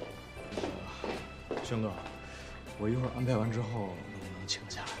轩哥，我一会儿安排完之后，能不能请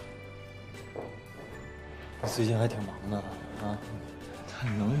个假？你最近还挺忙的啊，他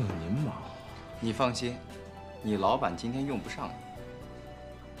能有您忙？你放心，你老板今天用不上你。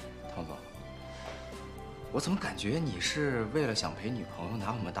唐总，我怎么感觉你是为了想陪女朋友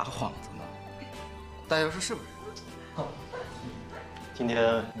拿我们打幌子呢？大家说是不是？今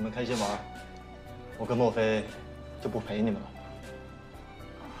天你们开心玩。 我跟莫非就不陪你们了。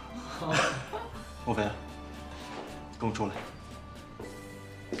莫非，跟我出来。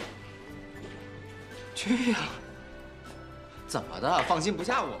去呀！怎么的？放心不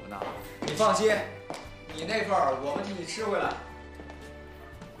下我们呢？你放心，你那份我们替你吃回来。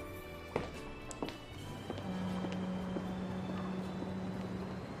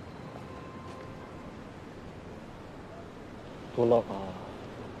多冷啊！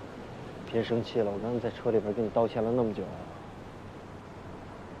 别生气了，我刚才在车里边跟你道歉了那么久。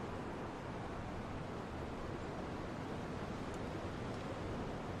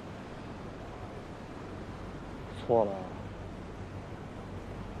错了。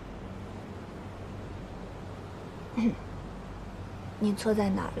你错在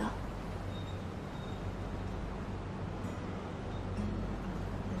哪儿了？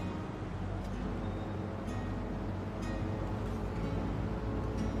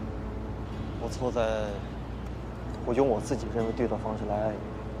错在我用我自己认为对的方式来爱你，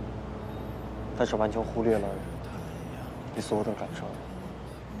但是完全忽略了你所有的感受。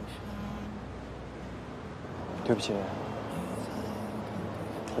对不起，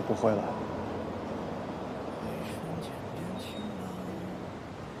我不会了。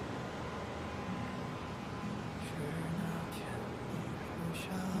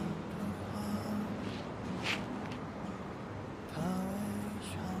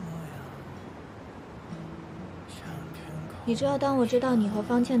你知道，当我知道你和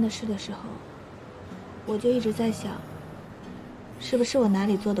方倩的事的时候，我就一直在想，是不是我哪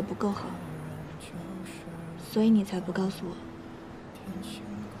里做的不够好，所以你才不告诉我。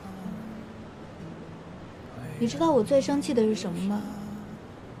你知道我最生气的是什么吗？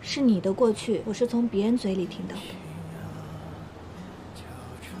是你的过去，我是从别人嘴里听到的。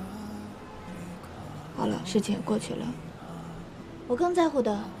好了，事情也过去了，我更在乎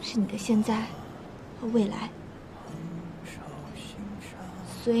的是你的现在和未来。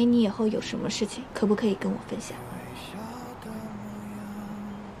所以你以后有什么事情，可不可以跟我分享？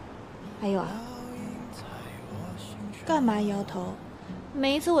还有啊，干嘛摇头？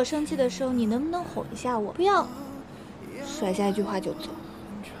每一次我生气的时候，你能不能哄一下我？不要甩下一句话就走。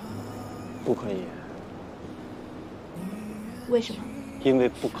不可以。为什么？因为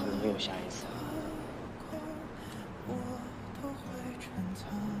不可能有下一次。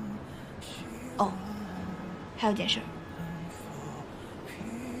哦，还有件事儿。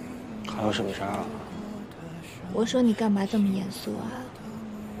还有什么事儿啊？我说你干嘛这么严肃啊？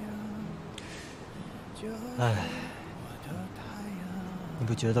哎，你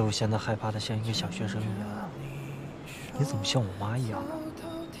不觉得我现在害怕的像一个小学生一样？你怎么像我妈一样啊？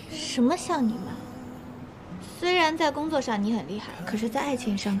什么像你妈？虽然在工作上你很厉害，可是在爱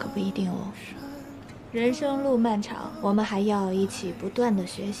情上可不一定哦。人生路漫长，我们还要一起不断的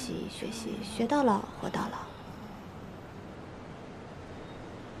学习，学到老，活到老。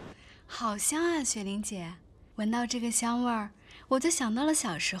好香啊，雪玲姐！闻到这个香味儿，我就想到了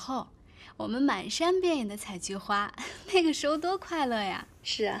小时候，我们满山遍野的采菊花，那个时候多快乐呀！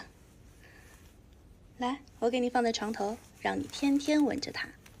是啊。来，我给你放在床头，让你天天闻着它。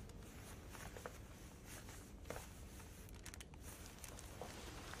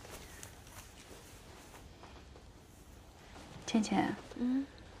倩倩，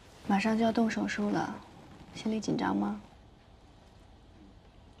马上就要动手术了，心里紧张吗？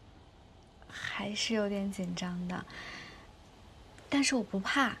还是有点紧张的，但是我不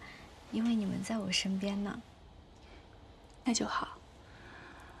怕，因为你们在我身边呢。那就好。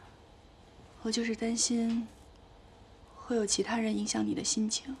我就是担心会有其他人影响你的心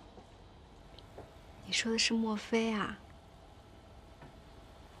情。你说的是莫非啊？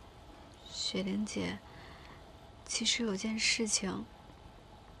雪玲姐，其实有件事情，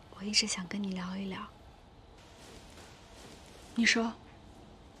我一直想跟你聊一聊。你说。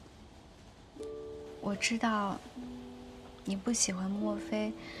我知道你不喜欢莫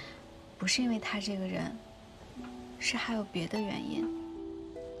非，不是因为他这个人，是还有别的原因。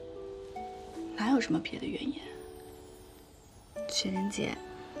哪有什么别的原因？雪玲姐，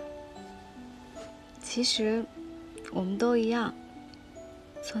其实我们都一样，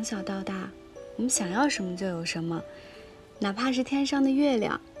从小到大，我们想要什么就有什么，哪怕是天上的月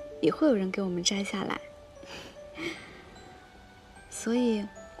亮，也会有人给我们摘下来。所以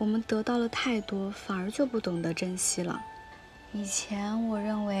我们得到了太多，反而就不懂得珍惜了。以前我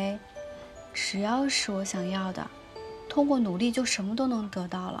认为，只要是我想要的，通过努力就什么都能得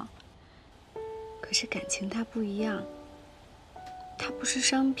到了。可是感情它不一样，它不是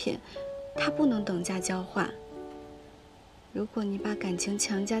商品，它不能等价交换。如果你把感情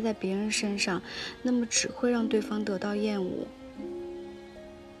强加在别人身上，那么只会让对方得到厌恶。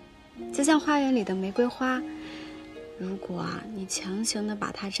就像花园里的玫瑰花，如果你强行的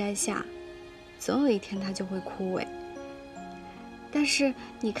把它摘下，总有一天它就会枯萎。但是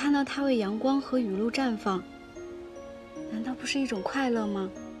你看到它为阳光和雨露绽放，难道不是一种快乐吗？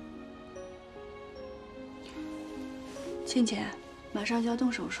倩倩，马上就要动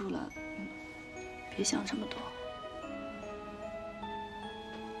手术了，别想这么多。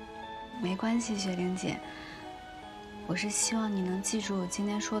没关系，雪玲姐，我是希望你能记住我今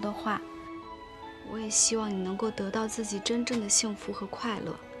天说的话。我也希望你能够得到自己真正的幸福和快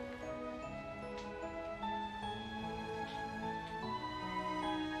乐。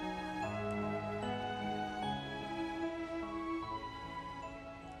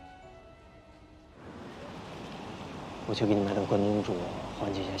我去给你买点关东煮，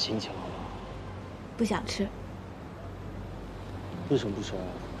缓解一下心情，好吗？不想吃。为什么不吃啊？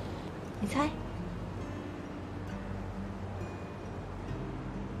你猜。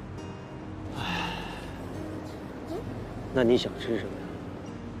那你想吃什么呀？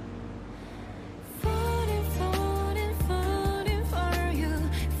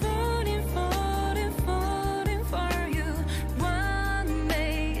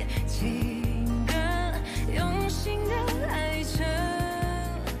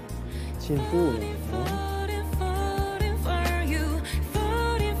进步了。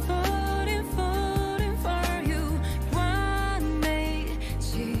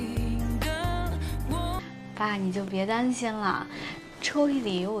爸，你就别担心了，抽屉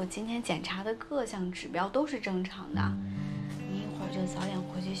里有我今天检查的各项指标都是正常的。你一会儿就早点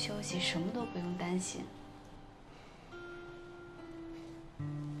回去休息，什么都不用担心。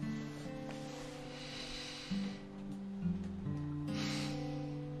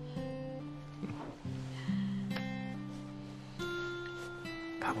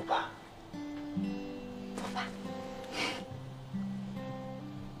怕不怕？不怕。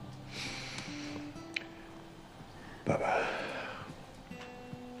爸爸，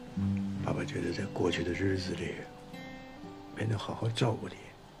爸爸觉得在过去的日子里，没能好好照顾你，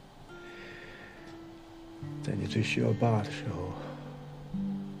在你最需要爸的时候，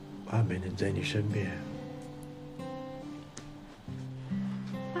爸没能在你身边。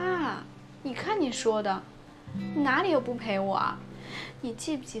爸，你看你说的，你哪里有不陪我啊？你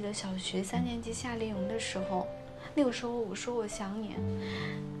记不记得小学3年级夏令营的时候，那个时候我说我想你，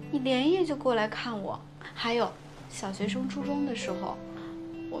你连夜就过来看我。还有小学升初中的时候，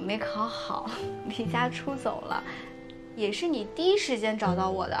我没考好，离家出走了，也是你第一时间找到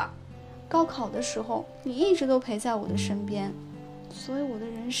我的。高考的时候，你一直都陪在我的身边，所以我的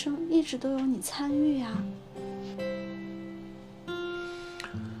人生一直都有你参与呀。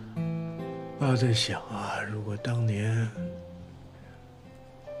爸在想啊，如果当年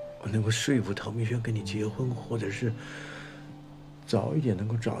我能够说服陶明轩跟你结婚，或者是早一点能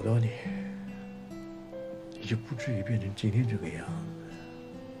够找到你，你就不至于变成今天这个样子。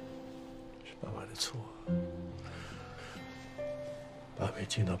是爸爸的错，爸没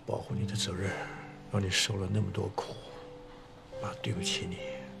尽到保护你的责任，让你受了那么多苦。爸对不起你。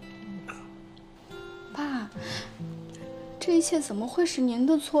爸，这一切怎么会是您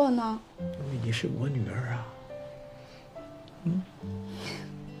的错呢？因为你是我女儿啊。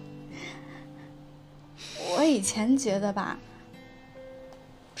我以前觉得吧，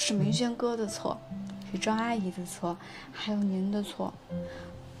是明轩哥的错，是庄阿姨的错，还有您的错。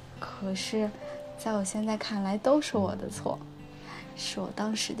可是，在我现在看来，都是我的错，是我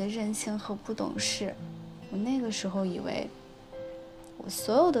当时的任性和不懂事。我那个时候以为，我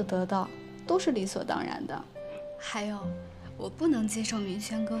所有的得到都是理所当然的。还有，我不能接受明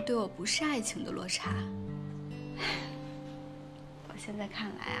轩哥对我不是爱情的落差。我现在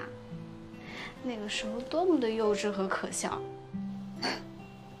看来啊，那个时候多么的幼稚和可笑。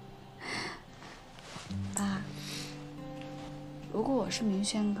爸，如果我是明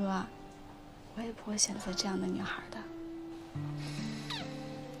轩哥啊，我也不会选择这样的女孩的。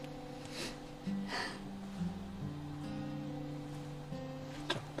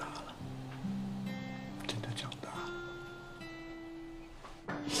长大了，真的长大了。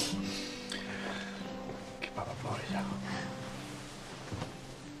给爸爸抱一下。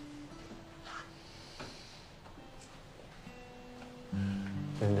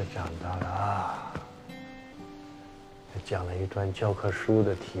真的长大了啊！还讲了一段教科书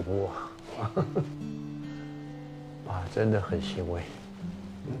的题目啊，爸真的很欣慰。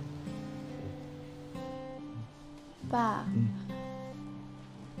爸，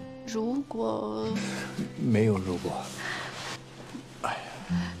如果没有如果，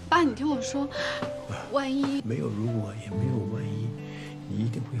爸，你听我说，万一没有如果，也没有万一，你一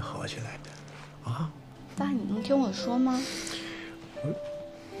定会好起来的，啊！爸，你能听我说吗？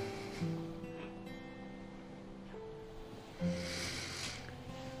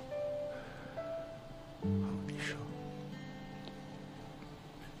你说。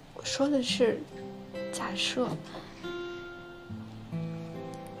我说的是假设，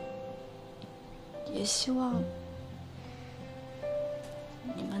也希望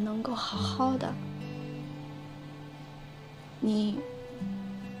你们能够好好的，你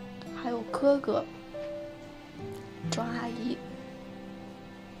还有哥哥庄阿姨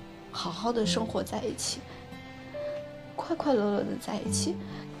好好的生活在一起，快快乐乐的在一起。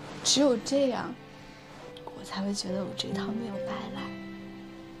只有这样，我才会觉得我这趟没有白来。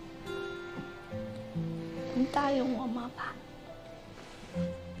你答应我吗，爸？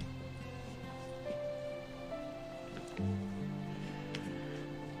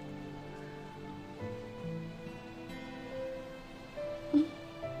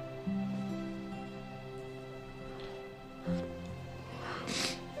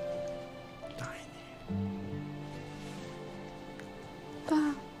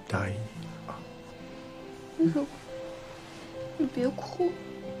爸，答应你啊！你别哭，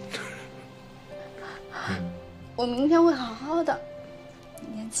我明天会好好的。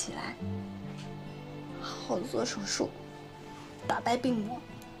明天起来，好好的做手术，打败病魔。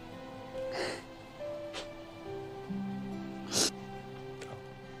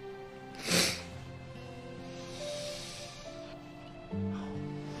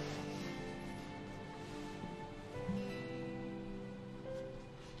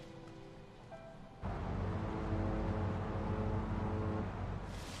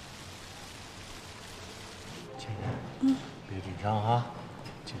别紧张啊，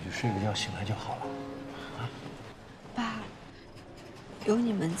进去睡个觉，醒来就好了。爸，有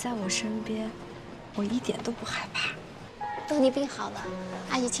你们在我身边，我一点都不害怕。等你病好了，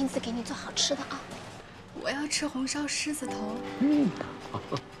阿姨亲自给你做好吃的啊。我要吃红烧狮子头。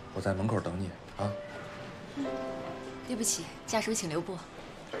我在门口等你啊。对不起，家属请留步。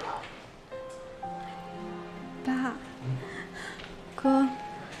爸，哥，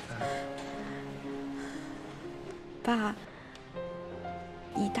爸，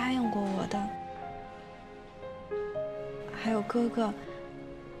你答应过我的，还有哥哥，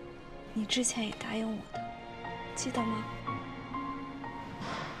你之前也答应我的，记得吗？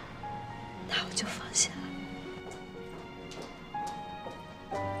那我就放心了。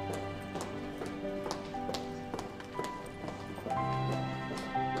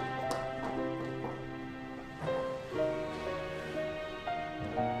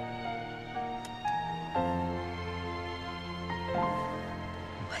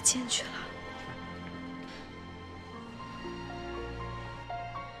我进去了。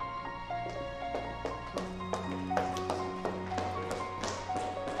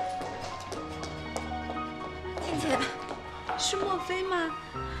倩倩，是莫非吗？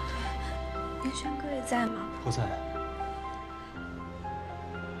明轩哥也在吗？不在。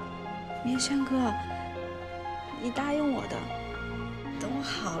明轩哥，你答应我的，等我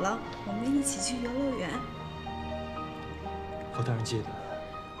好了，我们一起去游乐园。我当然记得。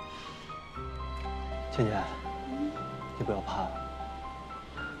倩倩，你不要怕，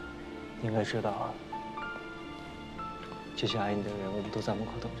你应该知道，这些爱你的人，我们都在门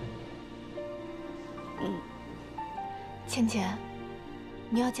口等着你。嗯。倩倩，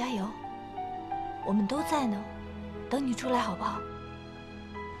你要加油，我们都在呢，等你出来好不好？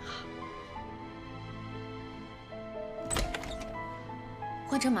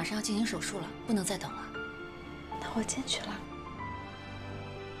患者马上要进行手术了，不能再等了。那我进去了。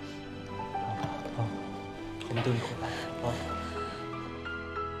我们等你回来啊。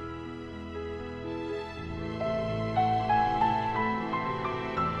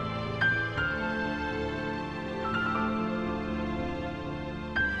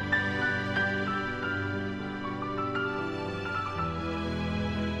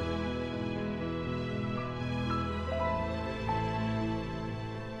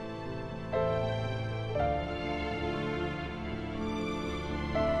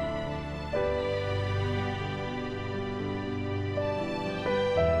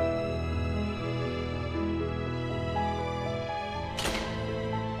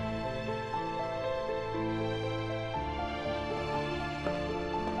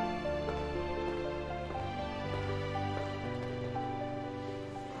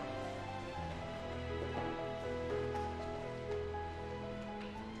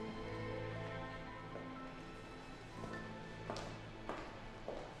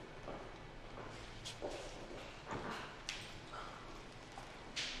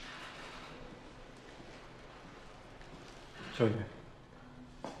小雨，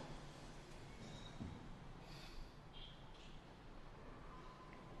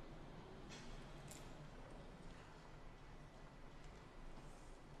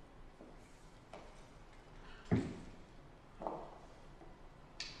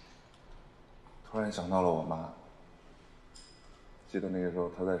突然想到了我妈。记得那个时候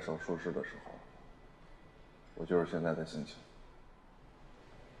她在手术室的时候，我就是现在的心情。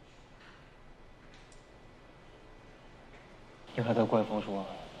你还在怪风说，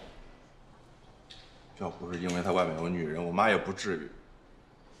要不是因为他外面有女人，我妈也不至于。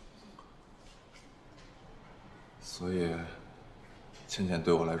所以，倩倩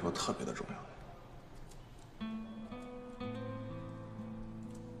对我来说特别的重要。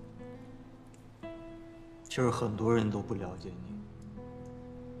其实很多人都不了解你，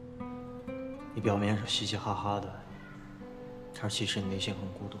你表面上嘻嘻哈哈的，但是其实你内心很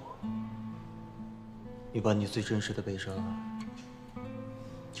孤独。你把你最真实的悲伤，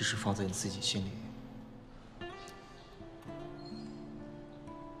只是放在你自己心里。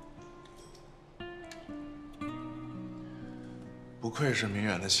不愧是明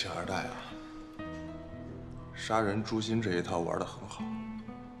远的企二代啊，杀人诛心这一套玩得很好。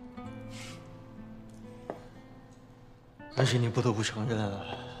但是你不得不承认，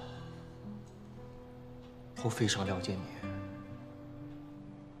我非常了解你。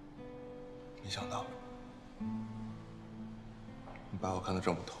没想到，你把我看得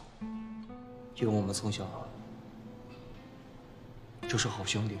这么透。因为我们从小就是好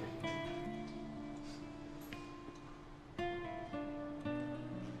兄弟。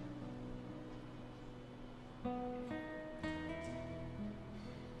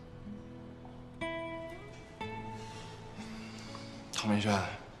唐明轩，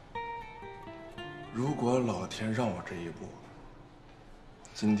如果老天让我这一步，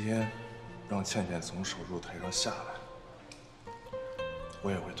今天让倩倩从手术台上下来，我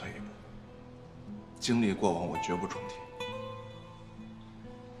也会退一步。经历过往，我绝不重提。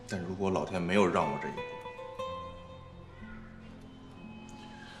但如果老天没有让我这一步，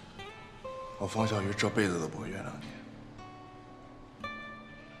我方小鱼这辈子都不会原谅你。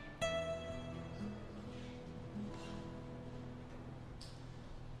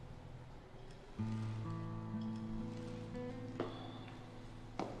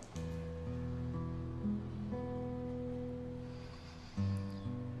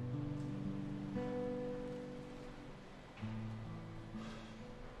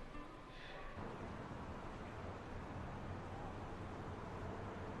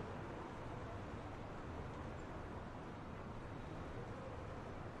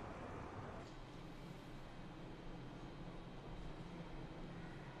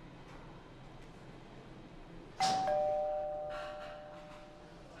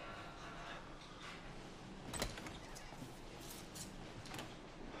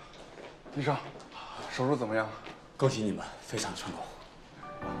医生，手术怎么样？恭喜你们，非常成功。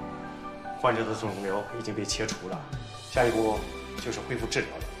患者的肿瘤已经被切除了，下一步就是恢复治疗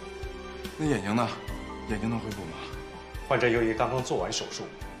了。那眼睛呢？眼睛能恢复吗？患者由于刚刚做完手术，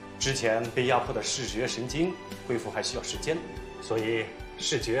之前被压迫的视觉神经恢复还需要时间，所以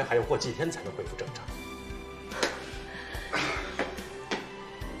视觉还要过几天才能恢复正常。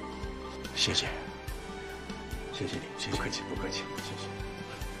谢谢，谢谢你，谢谢，不客气，不客气，谢谢。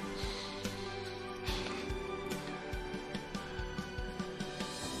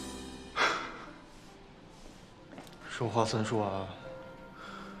说话算数啊！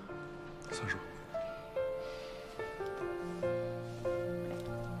算数。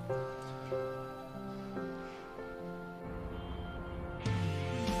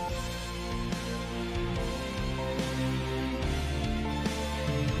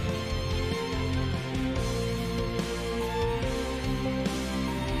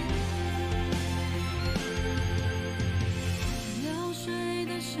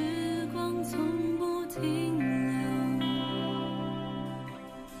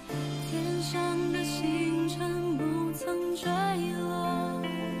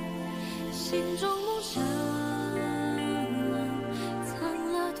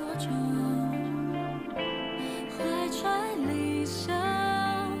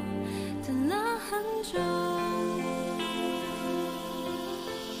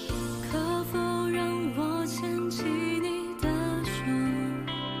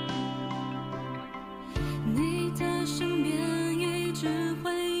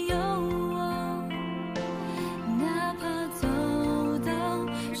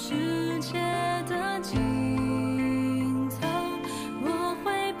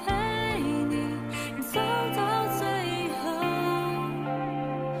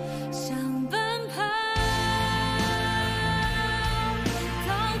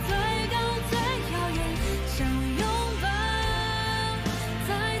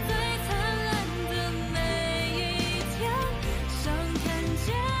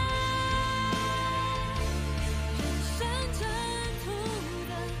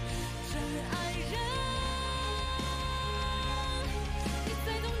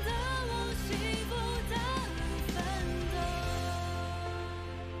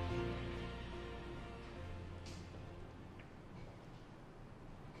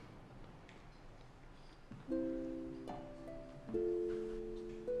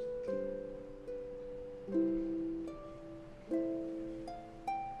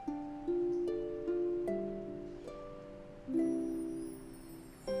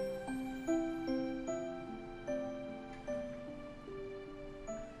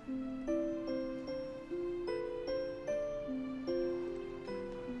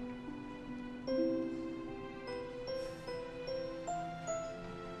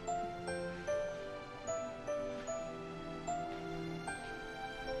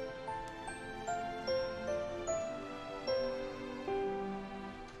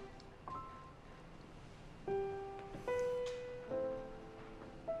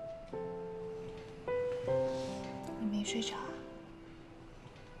没睡着啊？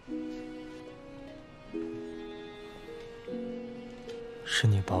是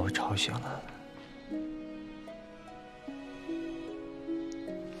你把我吵醒了。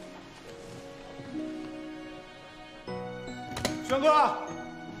轩哥，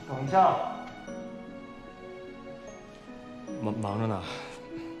等一下，忙着呢。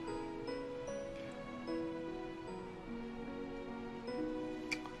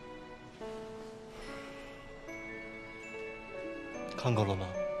看够了吗？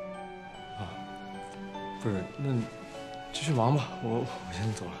啊，不是，那你继续忙吧，我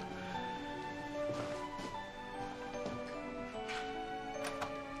先走了。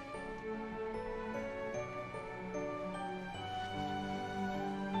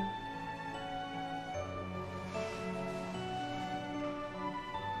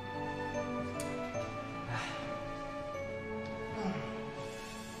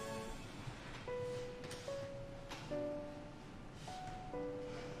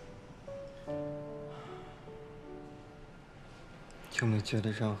有没有觉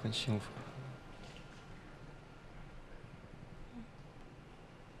得这样很幸福？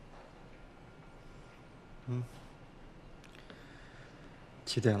嗯，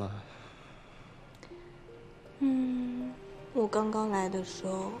几点了？我刚刚来的时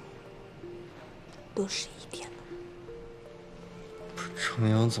候都11点了。程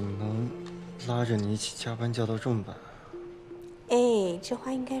阳怎么能拉着你一起加班加到这么晚？哎，这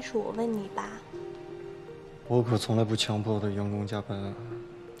话应该是我问你吧？我可从来不强迫我的员工加班啊。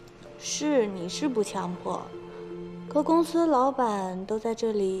是，你是不强迫，各公司老板都在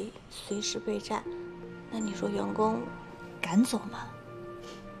这里随时备战，那你说员工敢走吗？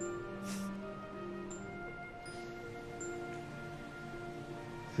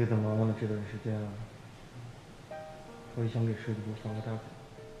所以等忙完了这段时间啊，我也想给设计部放个大假。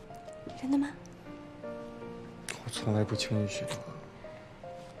真的吗？我从来不轻易许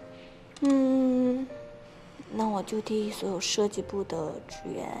诺。那我就替所有设计部的职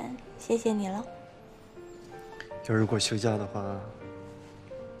员谢谢你了。要如果休假的话，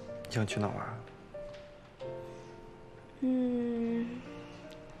你想去哪玩啊？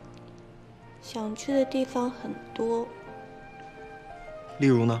想去的地方很多。例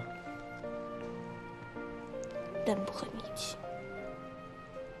如呢？但不和你一起。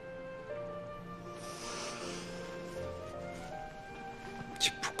你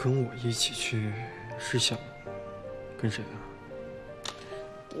不跟我一起去，是想跟谁啊？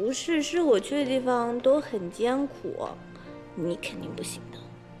不是，是我去的地方都很艰苦，你肯定不行的。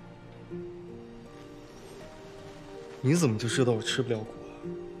你怎么就知道我吃不了苦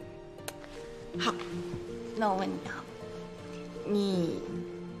啊？好，那我问你啊，你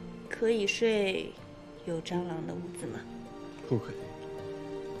可以睡有蟑螂的屋子吗？不可以。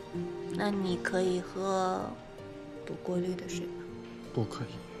那你可以喝不过滤的水吗？不可以。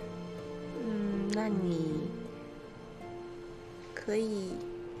那你可以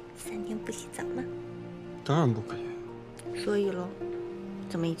3天不洗澡吗？当然不可以。所以咯，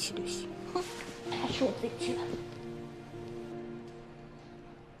怎么一起旅行？哼，还是我自己去吧。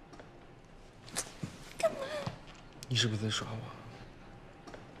干嘛？你是不是在耍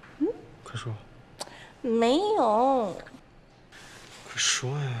我？快说。没有。快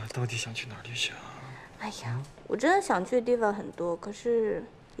说呀，到底想去哪儿旅行？哎呀，我真的想去的地方很多，可是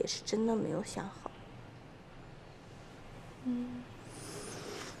也是真的没有想好。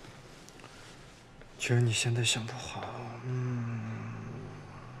既然你现在想不好，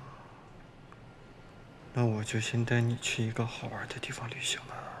那我就先带你去一个好玩的地方旅行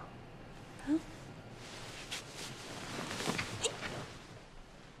吧。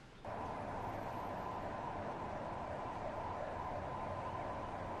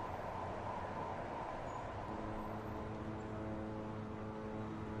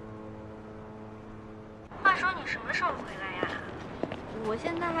话说你什么时候回来呀？我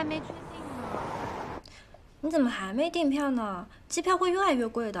现在还没确定呢。你怎么还没订票呢？机票会越来越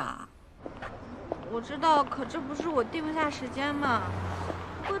贵的。我知道，可这不是我定不下时间嘛。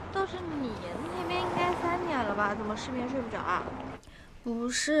不过倒是你那边应该3点了吧？怎么失眠睡不着啊？不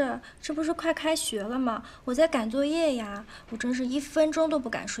是，这不是快开学了吗？我在赶作业呀，我真是1分钟都不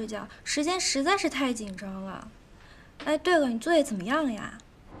敢睡觉，时间实在是太紧张了。哎，对了，你作业怎么样呀？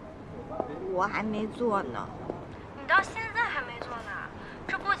我还没做呢。你到现在还没做呢？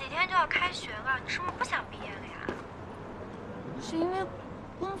这过几天就要开学了，你是不是不想毕业了呀？是因为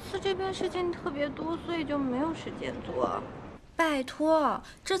公司这边事情特别多，所以就没有时间做。拜托，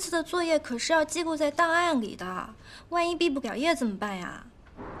这次的作业可是要记录在档案里的，万一毕不了业怎么办呀？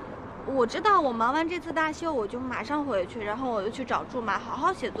我知道，我忙完这次大秀，我就马上回去，然后我就去找驻马好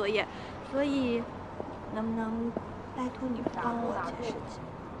好写作业。所以，能不能拜托你帮我一件事情？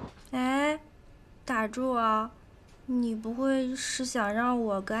哎，打住啊！你不会是想让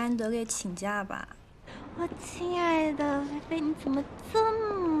我跟安德烈请假吧？我亲爱的菲菲，你怎么这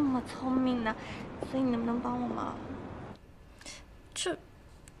么聪明呢？所以你能不能帮我忙？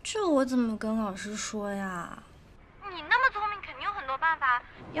这我怎么跟老师说呀？你那么聪明，肯定有很多办法。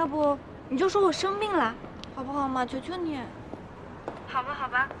要不你就说我生病了，好不好嘛？求求你。好吧，好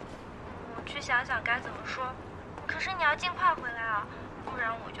吧，我去想想该怎么说。可是你要尽快回来啊，不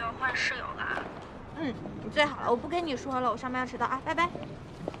然我就要换室友了。你最好了，我不跟你说了，我上班要迟到啊，拜拜。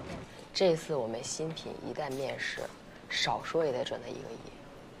这次我们新品一旦面试，少说也得赚到1个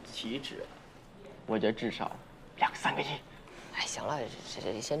亿。岂止，我觉得至少2、3个亿。哎，行了，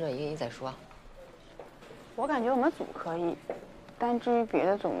这先赚1个亿再说。我感觉我们组可以，但至于别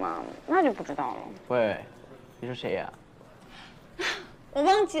的组嘛，那就不知道了。喂，你说谁呀？我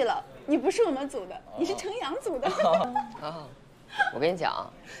忘记了，你不是我们组的，你是程阳组的。我跟你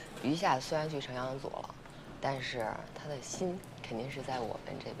讲，余夏虽然去程阳组了，但是他的心肯定是在我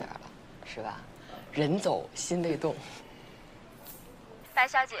们这边了，是吧？人走心未动。白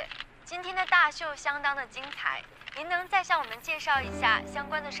小姐，今天的大秀相当的精彩，您能再向我们介绍一下相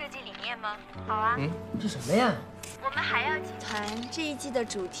关的设计理念吗？好啊。这什么呀？我们还要团这一季的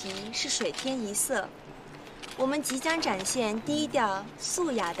主题是水天一色，我们即将展现低调素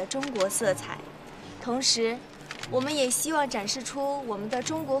雅的中国色彩，同时，我们也希望展示出我们的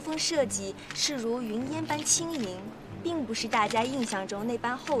中国风设计是如云烟般轻盈，并不是大家印象中那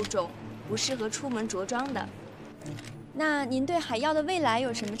般厚重，不适合出门着装的。那您对海药的未来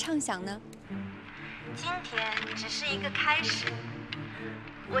有什么畅想呢？今天只是一个开始，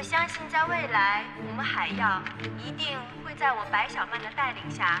我相信在未来，我们海药一定会在我白小曼的带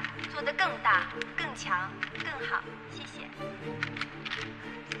领下做得更大、更强、更好。谢谢，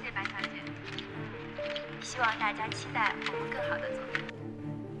谢谢白小姐。希望大家期待我们更好的作品。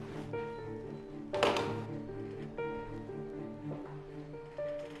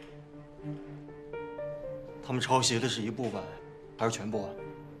他们抄袭的是一部分，还是全部啊？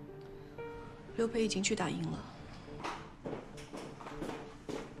刘培已经去打印了。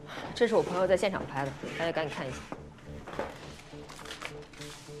这是我朋友在现场拍的，大家赶紧看一下。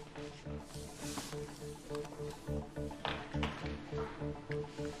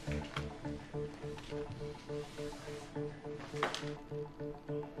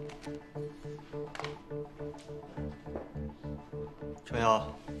程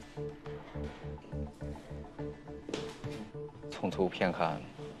瑶，从图片看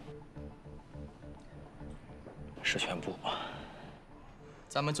是全部。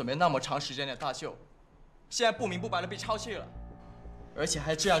咱们准备那么长时间的大秀，现在不明不白的被抄袭了，而且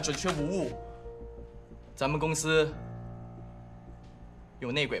还这样准确无误。咱们公司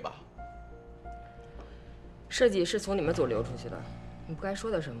有内鬼吧？设计是从你们组流出去的，你不该说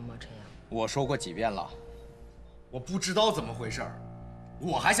的什么吗，陈阳？我说过几遍了，我不知道怎么回事儿，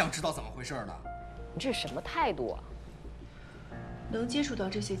我还想知道怎么回事呢。你这是什么态度啊？能接触到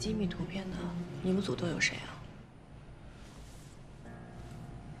这些机密图片的，你们组都有谁啊？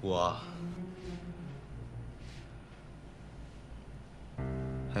我，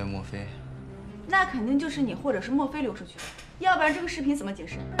还有莫非。那肯定就是你或者是莫非流出去的，要不然这个视频怎么解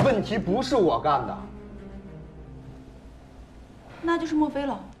释？问题不是我干的，那就是莫非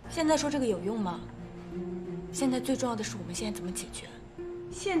了。现在说这个有用吗？现在最重要的是我们现在怎么解决。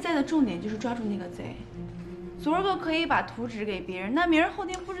现在的重点就是抓住那个贼。昨儿个可以把图纸给别人，那明儿后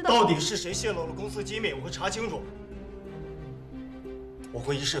天不知道到底是谁泄露了公司机密，我会查清楚。我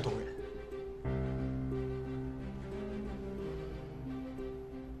会一视同仁。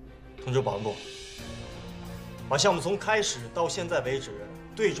通知保安部，把项目从开始到现在为止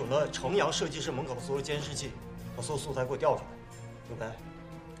对准了城阳设计师门口的所有监视器，把所有素材给我调出来。刘白，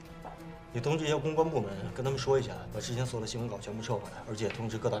你通知一下公关部门，跟他们说一下，把之前所有的新闻稿全部撤回来，而且通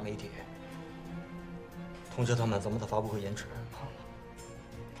知各大媒体，通知他们咱们的发布会延迟。好。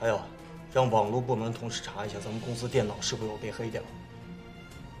还有，让网络部门同时查一下咱们公司电脑是否有被黑掉。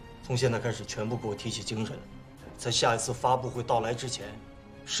从现在开始，全部给我提起精神，在下一次发布会到来之前，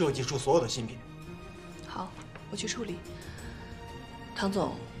设计出所有的新品。好，我去处理。唐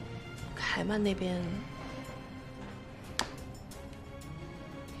总，海曼那边，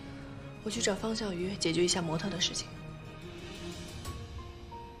我去找方小鱼解决一下模特的事情。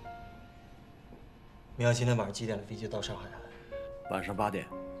明阳今天晚上几点的飞机到上海啊？晚上8点。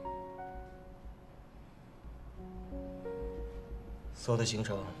所有的行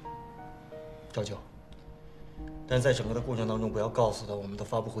程照旧，但是在整个的过程当中，不要告诉他我们的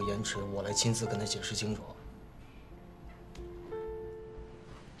发布会延迟，我来亲自跟他解释清楚。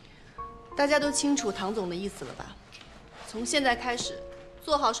大家都清楚唐总的意思了吧？从现在开始，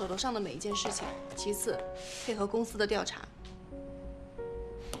做好手头上的每一件事情。其次，配合公司的调查。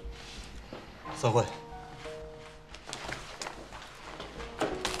散会。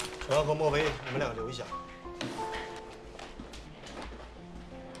陈阳和莫威，你们俩留一下。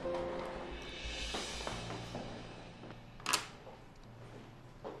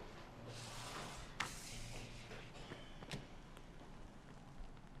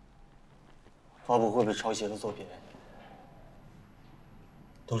发布会被抄袭的作品，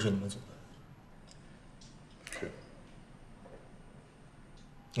都是你们组的。是。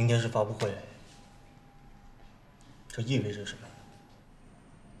明天是发布会，这意味着什么？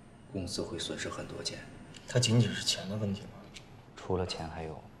公司会损失很多钱。它仅仅是钱的问题吗？除了钱还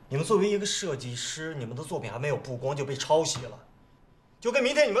有。你们作为一个设计师，你们的作品还没有曝光就被抄袭了，就跟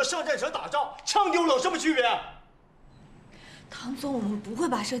明天你们上战场打仗枪丢了有什么区别？唐总，我们不会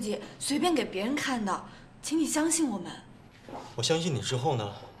把设计随便给别人看的，请你相信我们。我相信你之后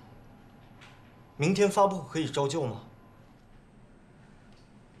呢？明天发布会可以照旧吗？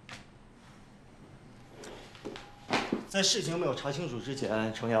在事情没有查清楚之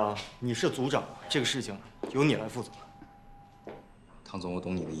前，程阳，你是组长，这个事情由你来负责。唐总，我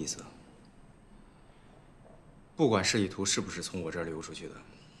懂你的意思。不管示意图是不是从我这儿流出去的，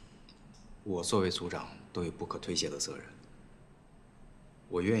我作为组长都有不可推卸的责任。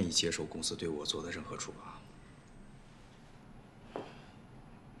我愿意接受公司对我做的任何处罚。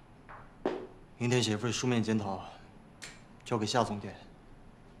明天写份书面检讨，交给夏总监。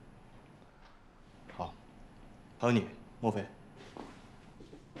好，还有你，莫非？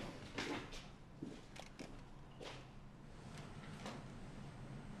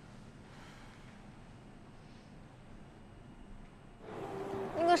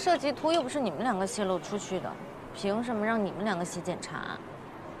那个设计图又不是你们两个泄露出去的，凭什么让你们两个写检查？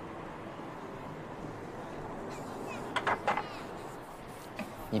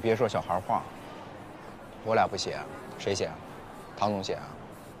你别说小孩话，我俩不写，谁写啊？唐总写啊？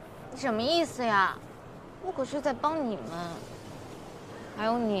你什么意思呀？我可是在帮你们。还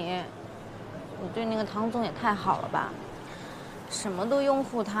有你对那个唐总也太好了吧？什么都拥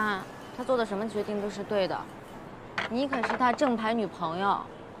护他，他做的什么决定都是对的。你可是他正牌女朋友，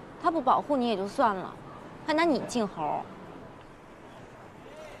他不保护你也就算了，还拿你进猴。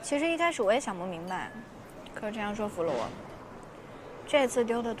其实一开始我也想不明白，可是这样说服了我。这次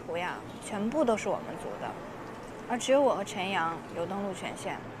丢的图呀，全部都是我们组的，而只有我和陈阳有登录权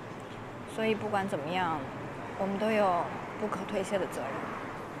限，所以不管怎么样，我们都有不可推卸的责任。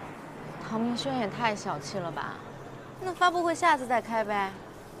唐明轩也太小气了吧？那发布会下次再开呗。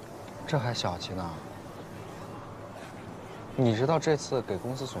这还小气呢？你知道这次给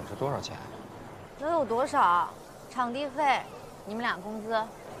公司损失多少钱？能有多少？场地费、你们俩工资，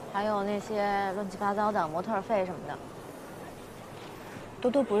还有那些乱七八糟的模特费什么的。多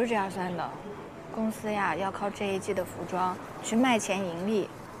多不是这样算的，公司呀要靠这一季的服装去卖钱盈利，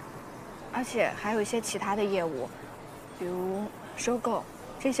而且还有一些其他的业务，比如收购，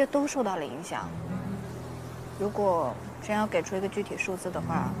这些都受到了影响。如果真要给出一个具体数字的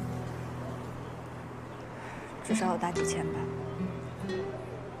话，至少有大几千吧。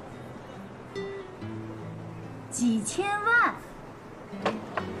几千万！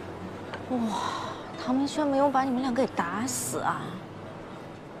哇，唐明轩没有把你们俩给打死啊！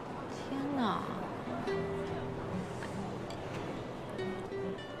天哪！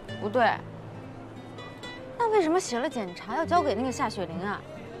不对，那为什么写了检查要交给那个夏雪玲啊？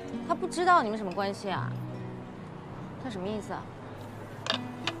他不知道你们什么关系啊？他什么意思啊？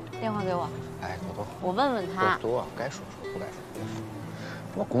电话给我。哎，多多，我问问他。多多，该说说，不该说别说，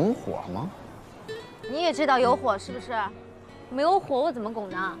这不拱火吗？你也知道有火是不是？没有火我怎么拱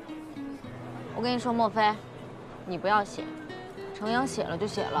呢？我跟你说，莫非，你不要写，程阳写了就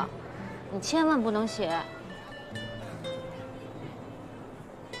写了，你千万不能写。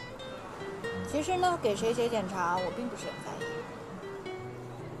其实呢，给谁写检查，我并不是很在意。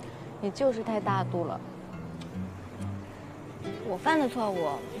你就是太大度了。我犯的错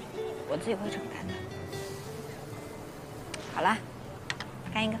误，我自己会承担的。好啦，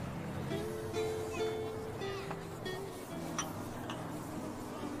干一个。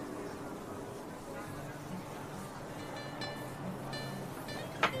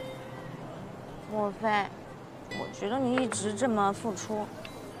莫非，我觉得你一直这么付出，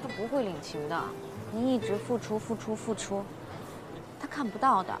他不会领情的。你一直付出，他看不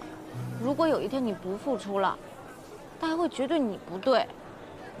到的。如果有一天你不付出了，他还会觉得你不对。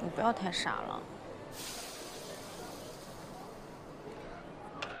你不要太傻了。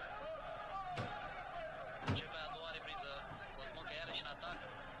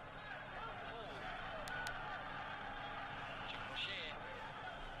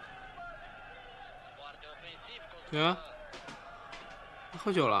呀，你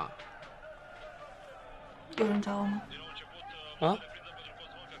喝酒了？有人找我吗？啊？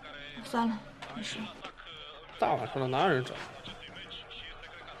算了，没事。大晚上的哪有人找？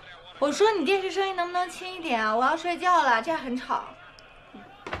我说你电视声音能不能轻一点啊？我要睡觉了，这样很吵。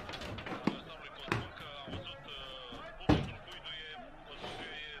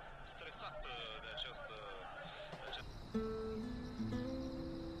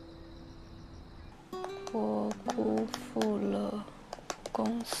我辜负了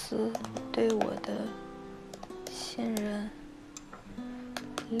公司对我的信任，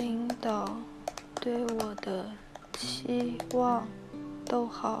领导对我的期望，逗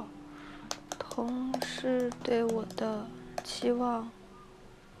号，同事对我的期望，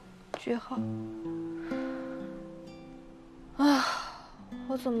句号。啊，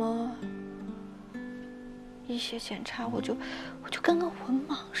我怎么一写检查我就跟个文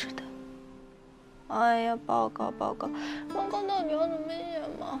盲似的？哎呀，报告，报告到底要怎么写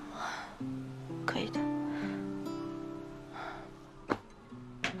吗？可以的。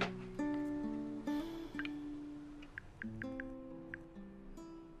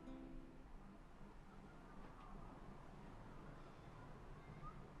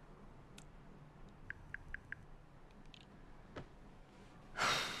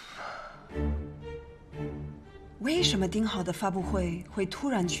为什么定好的发布会会突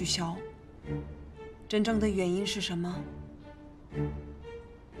然取消？真正的原因是什么？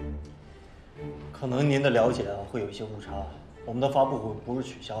可能您的了解会有一些误差，我们的发布会不是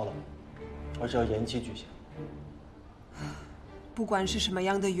取消了，而是要延期举行。不管是什么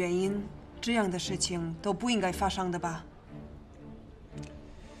样的原因，这样的事情都不应该发生的吧？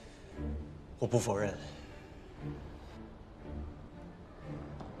我不否认。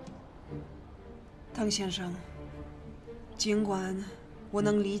汤先生，尽管我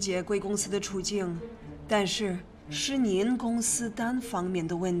能理解贵公司的处境，但是是您公司单方面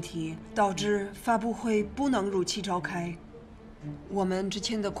的问题，导致发布会不能如期召开，我们之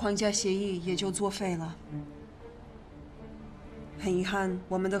前的框架协议也就作废了。很遗憾，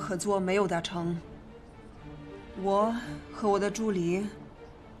我们的合作没有达成。我和我的助理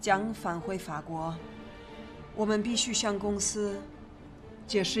将返回法国，我们必须向公司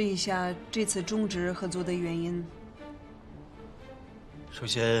解释一下这次终止合作的原因。首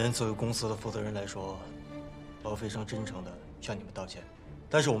先，作为公司的负责人来说，我要非常真诚地向你们道歉。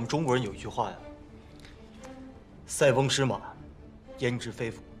但是我们中国人有一句话呀，塞翁失马，焉知非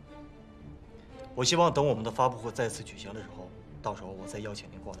福。我希望等我们的发布会再次举行的时候，到时候我再邀请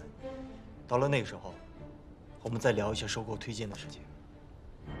您过来。到了那个时候，我们再聊一些收购推进的事情。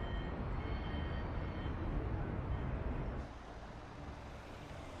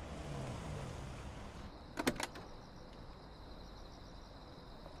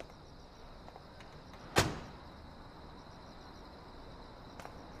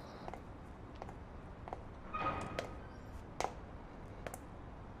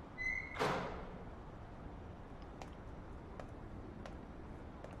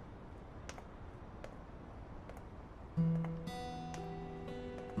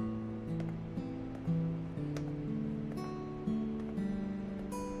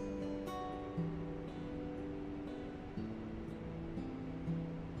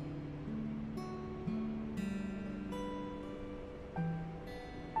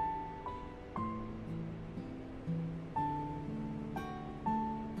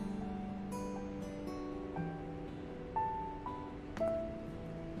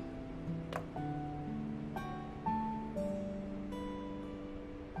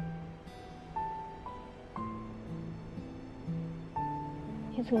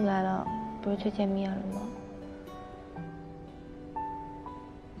你怎么来了？不是去见面了吗？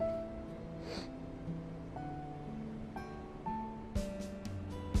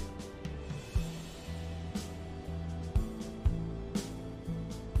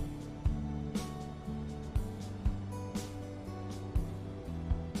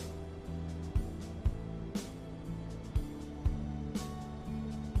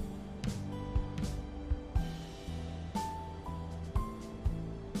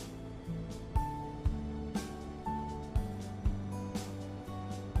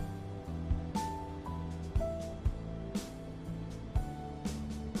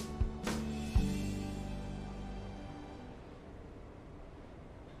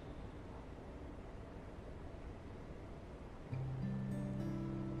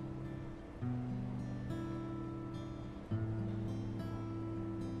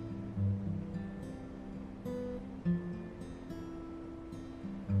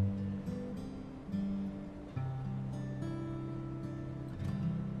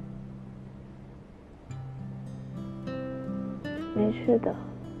没事的。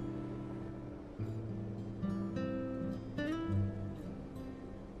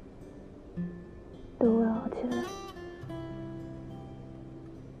都会好起来。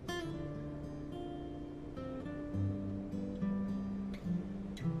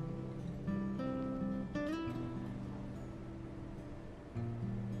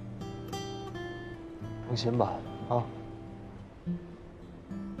放心吧，啊。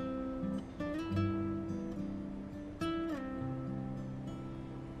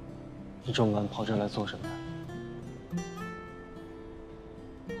你这么晚跑这来做什么？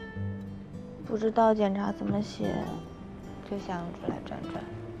不知道检查怎么写，就想出来转转。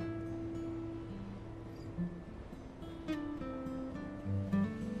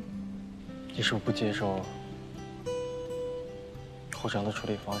你是不是不接受后场的处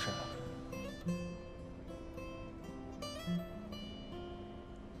理方式啊？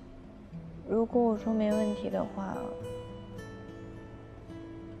如果我说没问题的话，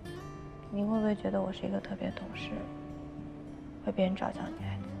你会不会觉得我是一个特别懂事、为别人着想的女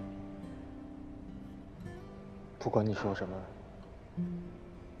孩子？不管你说什么，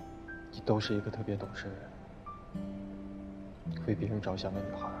你都是一个特别懂事、为别人着想的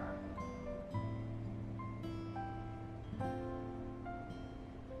女孩。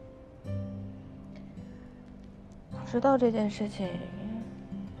我知道这件事情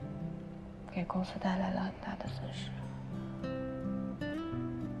给公司带来了很大的损失，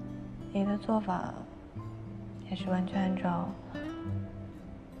你的做法也是完全按照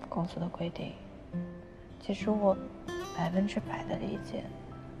公司的规定。其实我100%的理解，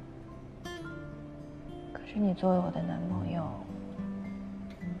可是你作为我的男朋友，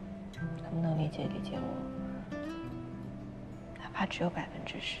能不能理解我？哪怕只有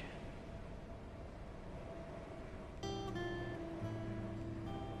10%。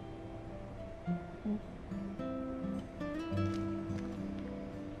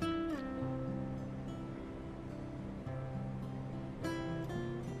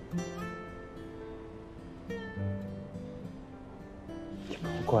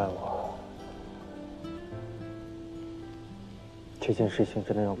怪我，这件事情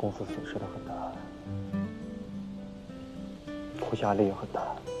真的让公司损失的很大，我压力也很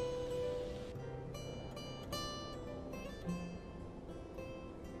大。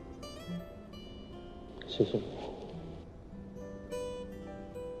谢谢你。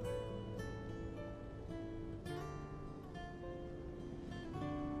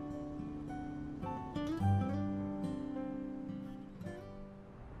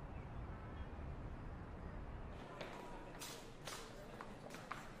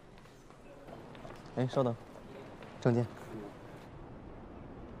哎，稍等，证件，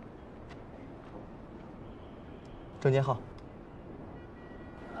证件号。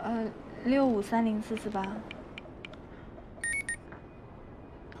65304448。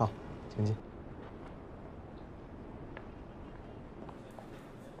好，请进。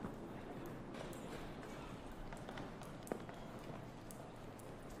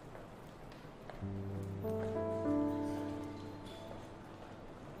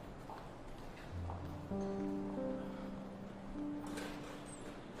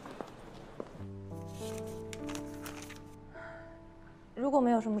如果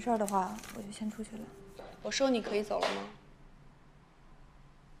没有什么事儿的话，我就先出去了。我说你可以走了吗？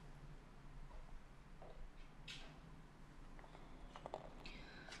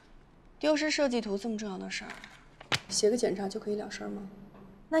丢失设计图这么重要的事儿，写个检查就可以了事儿吗？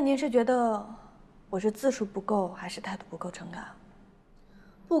那您是觉得我是字数不够，还是态度不够诚恳？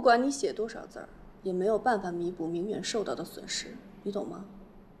不管你写多少字儿，也没有办法弥补明远受到的损失，你懂吗？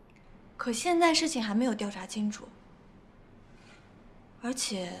可现在事情还没有调查清楚，而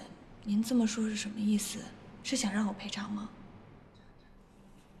且您这么说是什么意思？是想让我赔偿吗？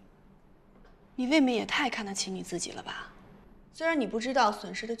你未免也太看得起你自己了吧？虽然你不知道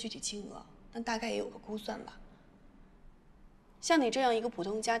损失的具体金额，但大概也有个估算吧。像你这样一个普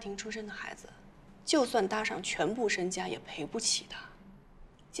通家庭出身的孩子，就算搭上全部身家也赔不起的。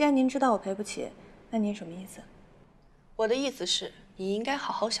既然您知道我赔不起，那您什么意思？我的意思是，你应该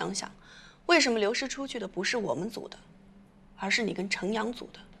好好想想，为什么流失出去的不是我们组的，而是你跟程阳组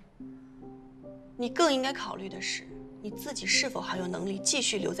的。你更应该考虑的是，你自己是否还有能力继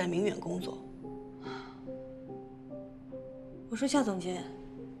续留在明远工作。我说夏总监，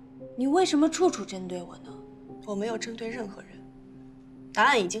你为什么处处针对我呢？我没有针对任何人，答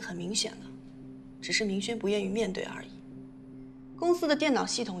案已经很明显了，只是明轩不愿意面对而已。公司的电脑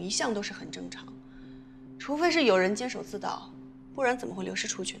系统一向都是很正常，除非是有人监守自盗，不然怎么会流失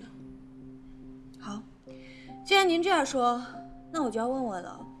出去呢？好，既然您这样说，那我就要问问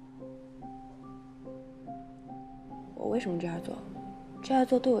了，我为什么这样做？这样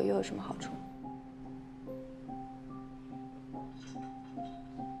做对我又有什么好处？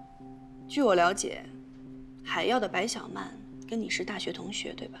据我了解，海耀的白小曼跟你是大学同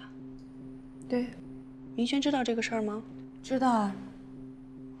学，对吧？对。明轩知道这个事儿吗？知道啊。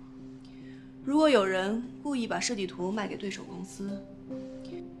如果有人故意把设计图卖给对手公司，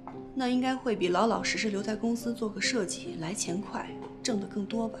那应该会比老老实实留在公司做个设计来钱快，挣得更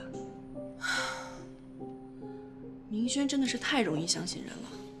多吧？明轩真的是太容易相信人了，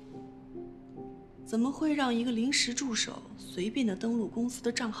怎么会让一个临时助手随便的登录公司的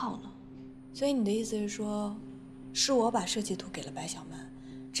账号呢？所以你的意思是说，是我把设计图给了白小曼，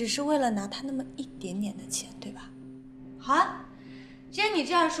只是为了拿她那么一点点的钱，对吧？好啊，既然你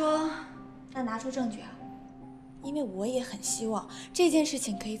这样说，那拿出证据啊，因为我也很希望这件事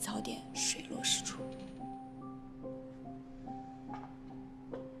情可以早点水落石出。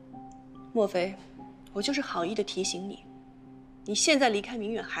莫非，我就是好意的提醒你，你现在离开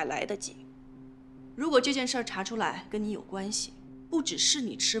明远还来得及。如果这件事儿查出来跟你有关系，不只是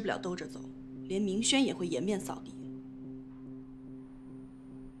你吃不了兜着走，连明轩也会颜面扫地。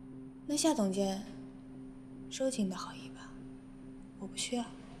那夏总监，收起你的好意吧，我不需要。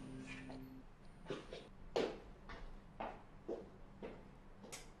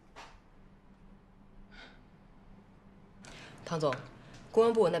唐总，公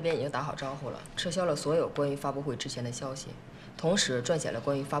安部那边已经打好招呼了，撤销了所有关于发布会之前的消息，同时撰写了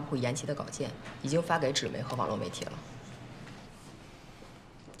关于发布会延期的稿件，已经发给纸媒和网络媒体了。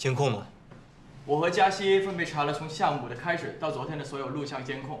监控呢？我和嘉熙分别查了从项目的开始到昨天的所有录像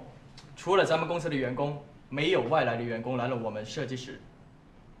监控，除了咱们公司的员工，没有外来的员工来了我们设计室。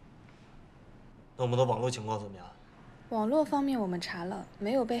那我们的网络情况怎么样？网络方面我们查了，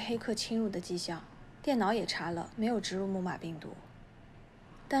没有被黑客侵入的迹象，电脑也查了，没有植入木马病毒。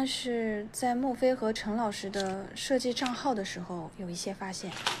但是在莫非和陈老师的设计账号的时候，有一些发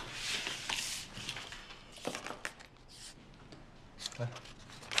现。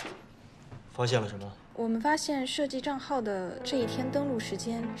发现了什么？我们发现设计账号的这一天登录时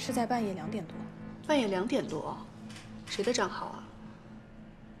间是在半夜2点多。半夜2点多，谁的账号啊？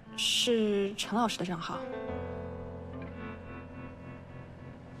是陈老师的账号。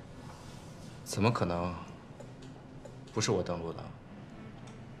怎么可能？不是我登录的。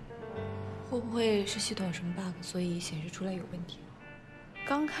会不会是系统有什么 bug， 所以显示出来有问题？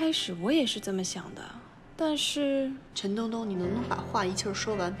刚开始我也是这么想的，但是陈东东，你能不能把话一气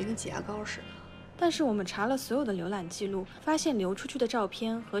说完，别跟挤牙膏似的？但是我们查了所有的浏览记录，发现流出去的照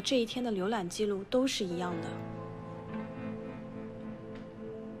片和这一天的浏览记录都是一样的。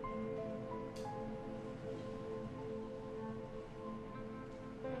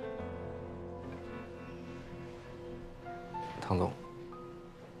唐总，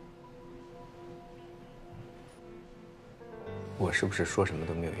我是不是说什么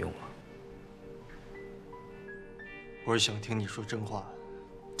都没有用啊？我是想听你说真话。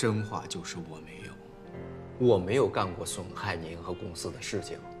真话就是我没有干过损害您和公司的事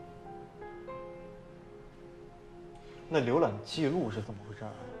情。那浏览记录是怎么回事？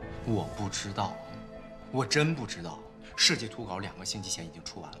我不知道，我真不知道。设计图稿2个星期前已经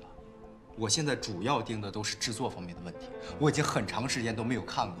出完了，我现在主要盯的都是制作方面的问题，我已经很长时间都没有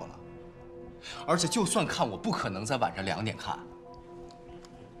看过了。而且就算看，我不可能在晚上2点看。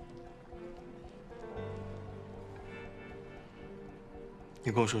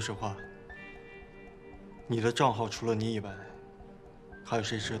你跟我说实话，你的账号除了你以外，还有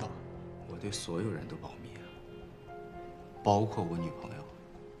谁知道？我对所有人都保密啊，包括我女朋友。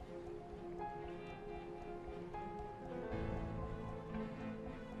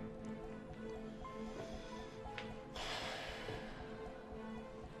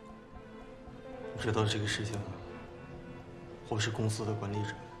你知道这个事情，我是公司的管理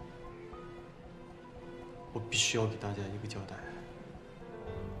者，我必须要给大家一个交代。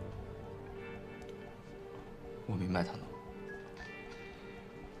我明白，唐总。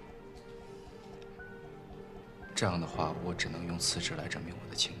这样的话，我只能用辞职来证明我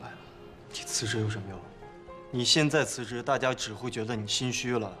的清白了。你辞职有什么用？你现在辞职，大家只会觉得你心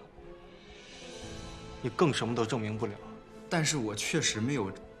虚了，你更什么都证明不了。但是我确实没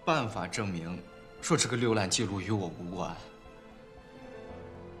有办法证明，说这个浏览记录与我无关。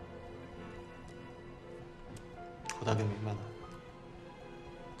我大概明白了。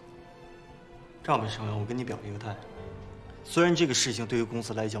这样吧，程阳，我跟你表一个态。虽然这个事情对于公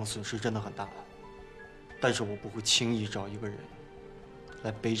司来讲损失真的很大，但是我不会轻易找一个人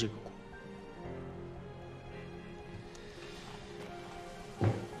来背这个锅。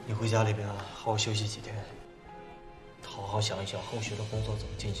你回家里边好好休息几天，好好想一想后续的工作怎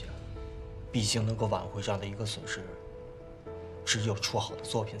么进行。毕竟能够挽回这样的一个损失，只有出好的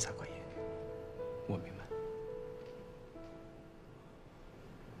作品才可以。我明白，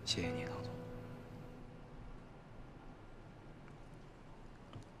谢谢你，唐总。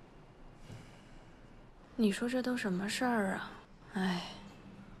你说这都什么事儿啊？哎，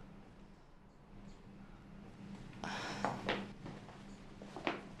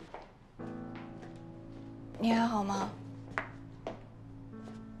你还好吗？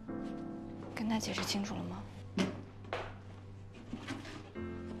跟他解释清楚了吗？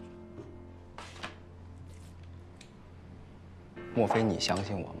莫非你相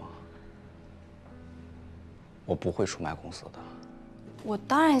信我吗？我不会出卖公司的。我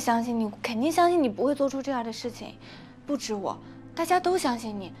当然相信你，肯定相信你不会做出这样的事情。不止我，大家都相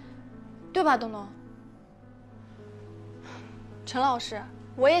信你，对吧，东东？陈老师，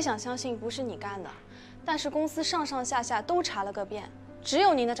我也想相信不是你干的，但是公司上上下下都查了个遍，只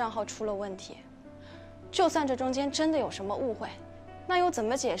有您的账号出了问题。就算这中间真的有什么误会，那又怎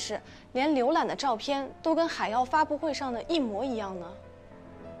么解释连浏览的照片都跟海妖发布会上的一模一样呢？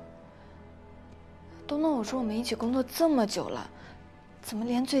东东，我说我们一起工作这么久了，怎么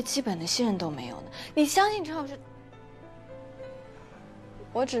连最基本的信任都没有呢？你相信陈老师？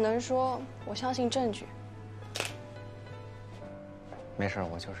我只能说，我相信证据。没事，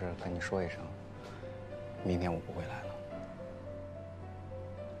我就是跟你说一声，明天我不会来了。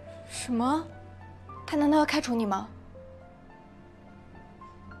什么？他难道要开除你吗？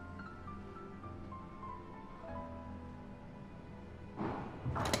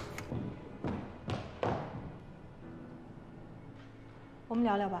我们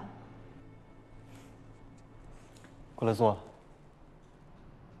聊聊吧。过来坐。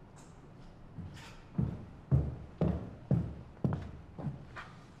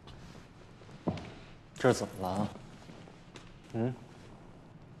这是怎么了啊？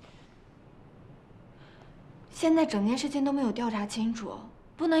现在整件事情都没有调查清楚，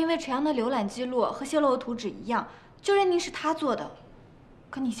不能因为陈阳的浏览记录和泄露的图纸一样，就认定是他做的。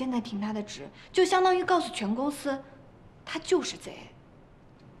可你现在停他的职，就相当于告诉全公司，他就是贼。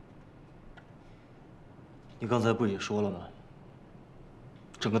你刚才不是也说了吗？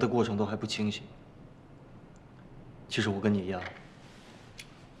整个的过程都还不清晰。其实我跟你一样，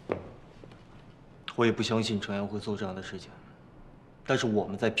我也不相信陈阳会做这样的事情。但是我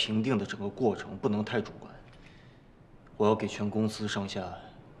们在评定的整个过程不能太主观。我要给全公司上下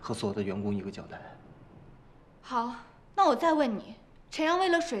和所有的员工一个交代。好，那我再问你，陈阳为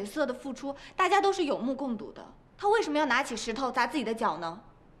了水色的付出，大家都是有目共睹的，他为什么要拿起石头砸自己的脚呢？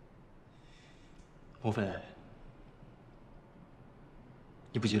莫非，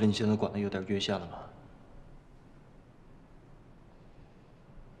你不觉得你现在管的有点越线了吗？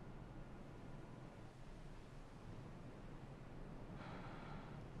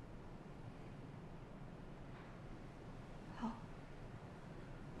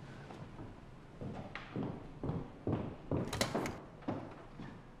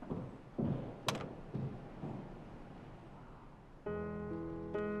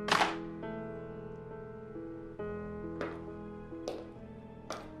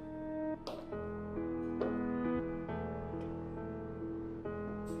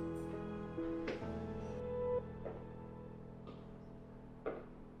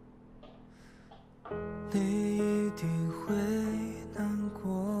你一定会难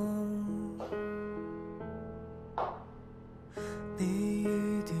过，你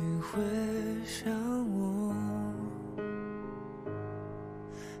一定会想我，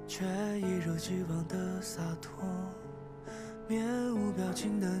却一如既往的洒脱，面无表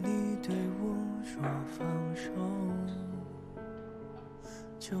情的你对我说放手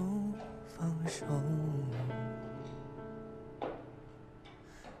就放手。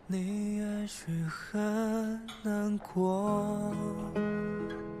你也许很难过，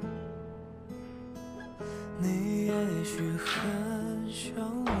你也许很想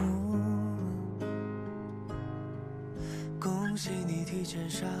我，恭喜你提前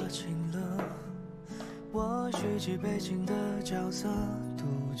杀青了，我续集背景的角色独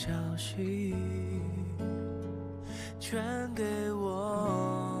角戏全给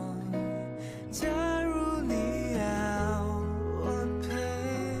我。假如你要我陪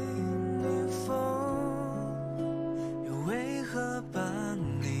你疯，又为何把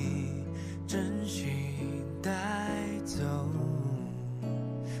你真心带走？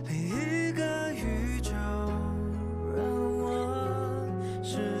另一个宇宙让我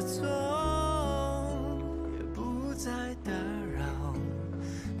失踪，也不再打扰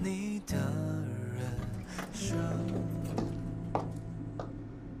你的人生。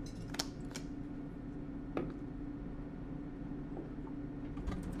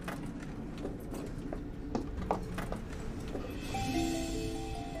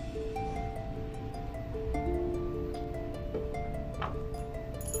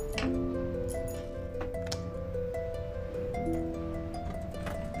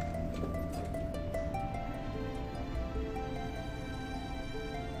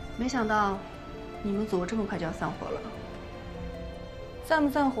没想到你们组这么快就要散伙了。散不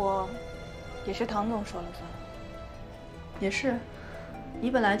散伙，也是唐总说了算。也是，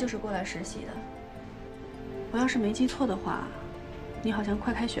你本来就是过来实习的。我要是没记错的话，你好像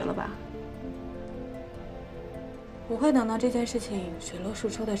快开学了吧？我会等到这件事情水落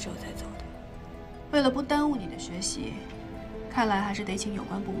石出的时候再走的。为了不耽误你的学习，看来还是得请有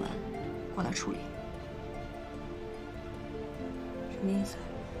关部门过来处理。什么意思？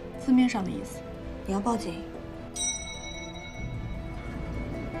字面上的意思。你要报警？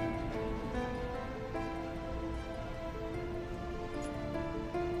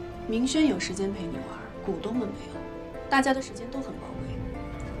明轩有时间陪你玩，股东们没有，大家的时间都很宝贵。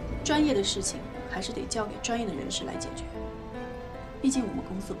专业的事情还是得交给专业的人士来解决。毕竟我们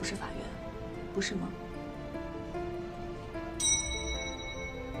公司不是法院，不是吗？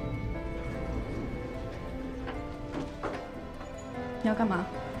你要干嘛？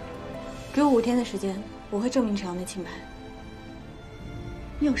给我5天的时间，我会证明陈阳的清白。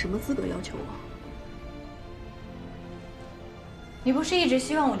你有什么资格要求我？你不是一直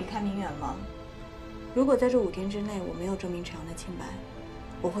希望我离开明远吗？如果在这5天之内我没有证明陈阳的清白，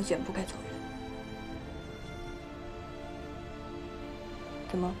我会卷铺盖走人。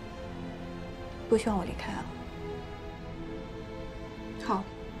怎么？不希望我离开啊？好，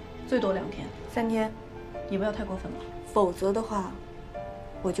最多2天，3天，也不要太过分了。否则的话，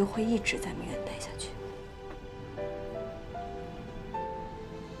我就会一直在明远待下去。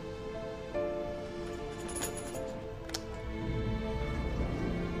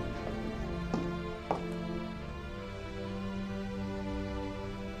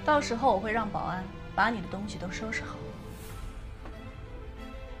到时候我会让保安把你的东西都收拾好。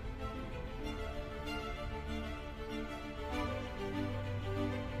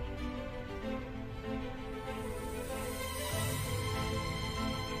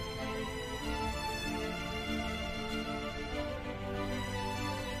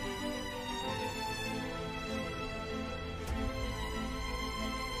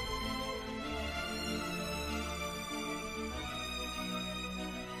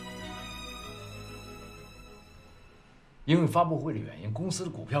因为发布会的原因，公司的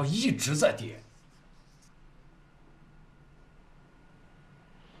股票一直在跌。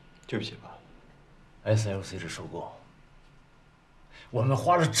对不起吧。SLC 的收购，我们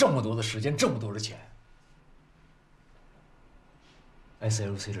花了这么多的时间，这么多的钱。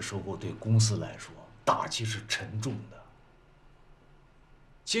SLC 的收购对公司来说打击是沉重的。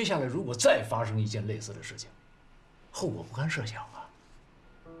接下来如果再发生一件类似的事情，后果不堪设想啊！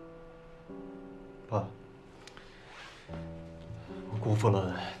爸。 我辜负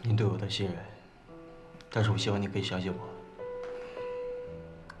了您对我的信任，但是我希望你可以相信我，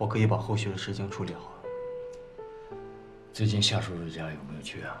我可以把后续的事情处理好。最近夏叔叔家有没有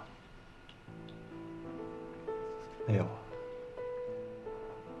去啊？没有。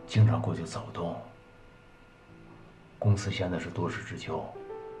经常过去走动。公司现在是多事之秋，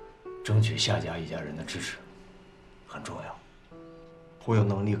争取夏家一家人的支持很重要。我有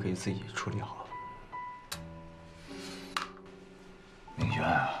能力可以自己处理好。 明轩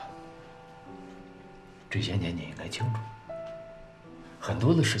啊，这些年你应该清楚，很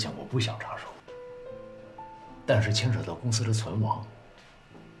多的事情我不想插手，但是牵扯到公司的存亡，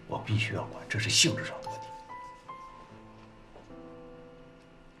我必须要管，这是性质上的问题。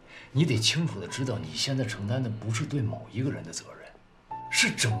你得清楚的知道，你现在承担的不是对某一个人的责任，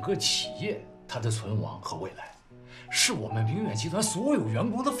是整个企业它的存亡和未来，是我们明远集团所有员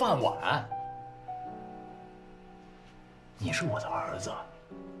工的饭碗。 你是我的儿子，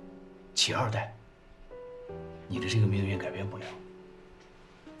企2代，你的这个命运改变不了，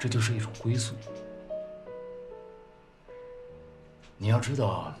这就是一种归宿。你要知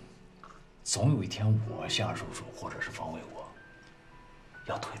道，总有一天我夏叔叔或者是方卫国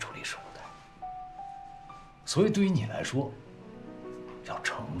要退出历史舞台，所以对于你来说，要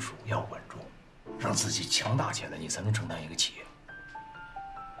成熟，要稳重，让自己强大起来，你才能承担一个企业，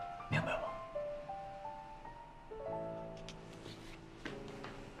明白吗？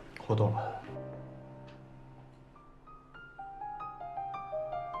 我懂了。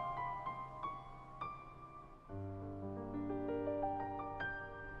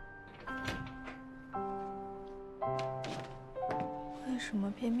为什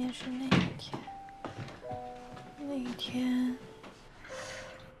么偏偏是那一天？那一天，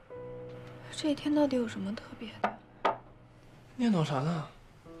这一天到底有什么特别的？念叨啥呢？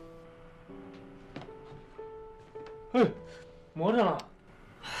哎，磨着了。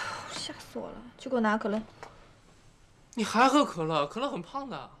 吓死我了！去给我拿可乐。你还喝可乐？可乐很胖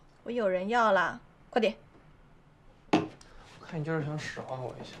的。我有人要了，快点。我看你就是想使唤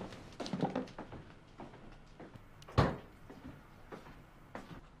我一下。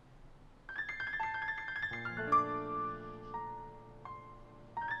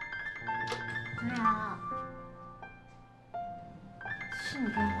对啊，是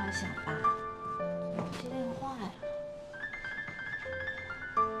你电话响吧？接电话呀。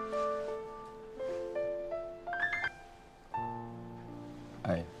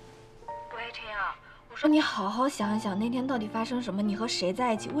 哎，喂，陈瑶，我说你好好想一想，那天到底发生什么？你和谁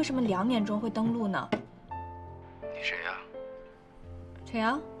在一起？为什么2点钟会登录呢？你谁呀？陈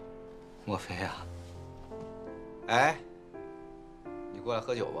瑶，莫非呀？哎，你过来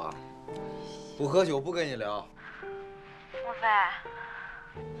喝酒吧，不喝酒不跟你聊。莫非，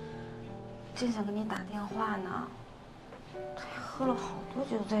正想给你打电话呢，他还喝了好多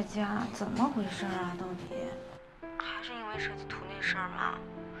酒在家，怎么回事啊？到底？ 还是因为设计图那事儿吗？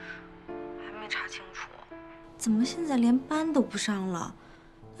还没查清楚。怎么现在连班都不上了？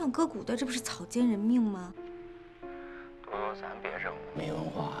那样割骨的，这不是草菅人命吗？都说咱别这么没文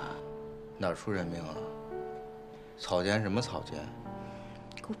化啊，哪出人命了？草菅什么草菅？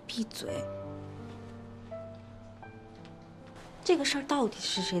给我闭嘴！这个事儿到底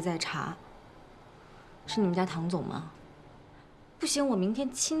是谁在查？是你们家唐总吗？不行，我明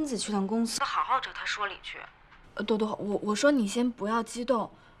天亲自去趟公司，好好找他说理去。多多，我说你先不要激动，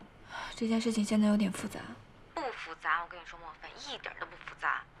这件事情现在有点复杂。不复杂，我跟你说，莫非一点都不复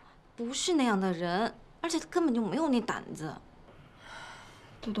杂，不是那样的人，而且他根本就没有那胆子。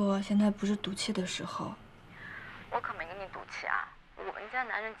多多，现在不是赌气的时候。我可没跟你赌气啊！我们家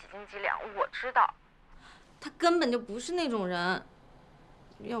男人几斤几两，我知道。他根本就不是那种人，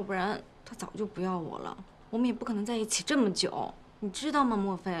要不然他早就不要我了。我们也不可能在一起这么久，你知道吗，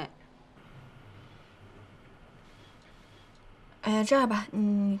莫非？哎呀，这样吧，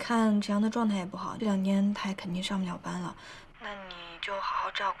你看陈阳的状态也不好，这2天他也肯定上不了班了。那你就好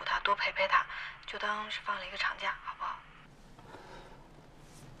好照顾他，多陪陪他，就当是放了一个长假，好不好？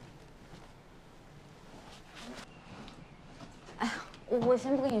哎呀，我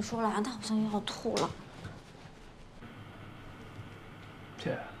先不跟你说了啊，他好像又要吐了。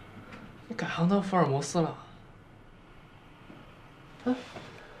姐，你改行当福尔摩斯了？哎，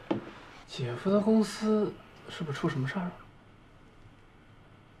姐夫的公司是不是出什么事儿了？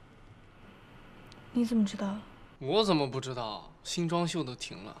你怎么知道？我怎么不知道？新装修都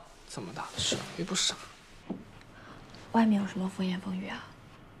停了，这么大的事又不傻。外面有什么风言风语啊？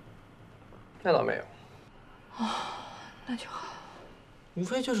那倒没有。哦，那就好。无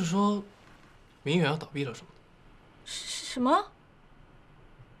非就是说，明远要倒闭了什么的。什么？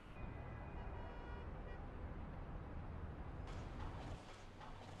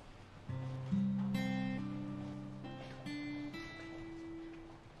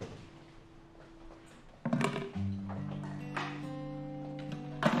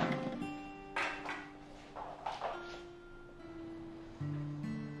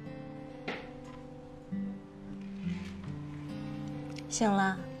醒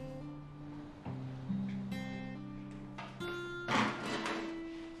了。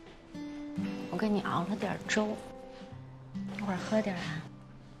我给你熬了点粥，一会儿喝点啊。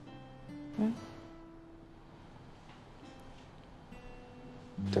嗯。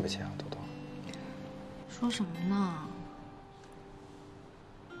对不起啊，多多。说什么呢？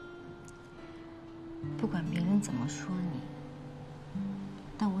不管别人怎么说你，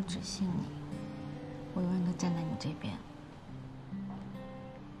但我只信你，我永远都站在你这边。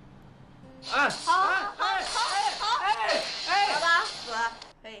好，好吧，死，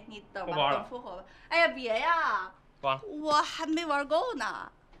哎，你等吧，等复活吧。哎呀，别呀，我还没玩够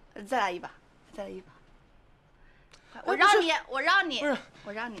呢，再来一把，再来一把。我让你，不是，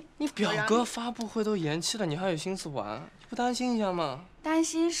我让你。你表哥发布会都延期了，你还有心思玩？你不担心一下吗？担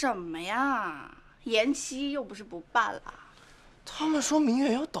心什么呀？延期又不是不办了。他们说明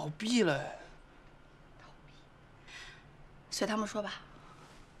远要倒闭了。随他们说吧。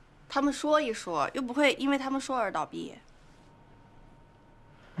他们说一说，又不会因为他们说而倒闭。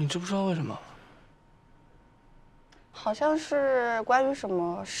你知不知道为什么？好像是关于什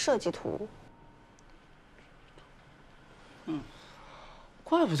么设计图。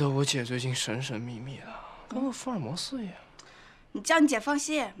怪不得我姐最近神神秘秘的，跟个福尔摩斯一样。你叫你姐放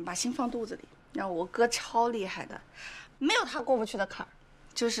心，把心放肚子里。让我哥超厉害的，没有他过不去的坎儿。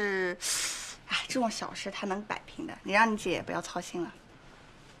就是，哎，这种小事他能摆平的。你让你姐也不要操心了。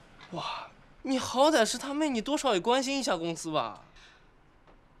哇，你好歹是他妹，你多少也关心一下公司吧。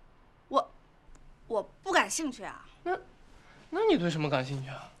我不感兴趣啊。那你对什么感兴趣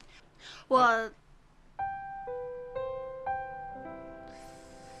啊？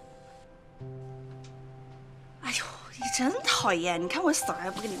哎呦，你真讨厌！你看我死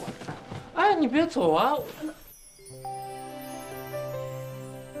还不跟你玩。哎，你别走啊！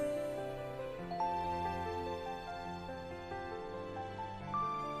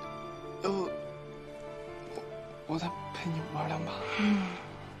我再陪你玩2把。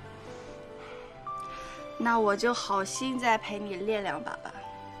那我就好心再陪你练2把吧。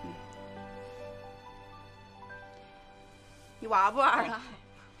你玩不玩啊？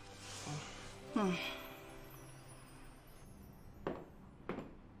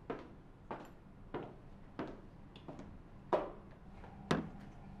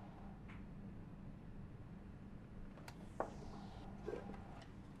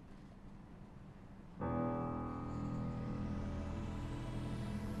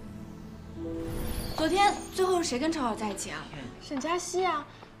昨天最后谁跟超好在一起啊？沈佳熙啊。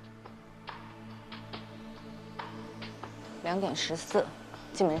2点14，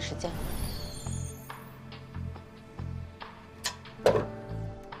进门时间。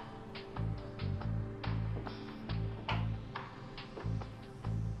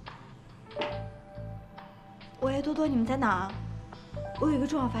喂，多多，你们在哪？我有一个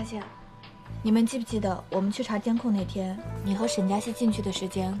重要发现。你们记不记得我们去查监控那天，你和沈佳熙进去的时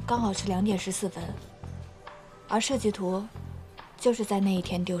间刚好是2点14分，而设计图就是在那一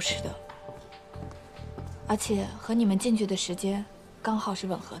天丢失的。而且和你们进去的时间刚好是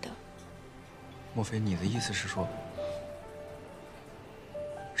吻合的。莫非你的意思是说，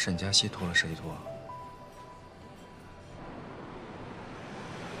沈佳熙托了设计图啊？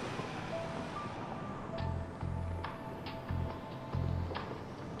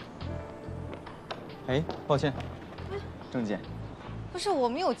哎，抱歉，证件。不是我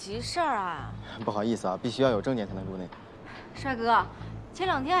们有急事儿啊。不好意思啊，必须要有证件才能入内。帅哥，前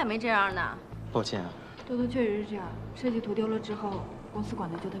2天也没这样呢。抱歉啊。多多确实是这样，设计图丢了之后，公司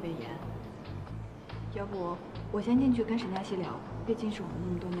管得就特别严。要不我先进去跟沈佳熙聊，毕竟是我们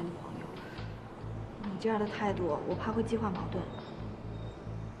那么多年的朋友。你这样的态度，我怕会激化矛盾。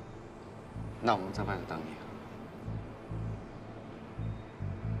那我们在外头等你。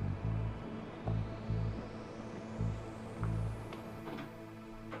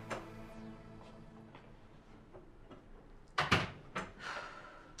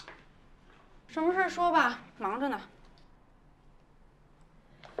什么事说吧，忙着呢。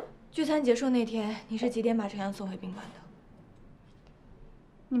聚餐结束那天，你是几点把陈阳送回宾馆的？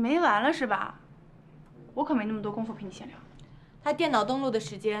你没完了是吧？我可没那么多功夫陪你闲聊。他电脑登录的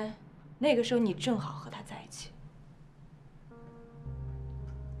时间，那个时候你正好和他在一起。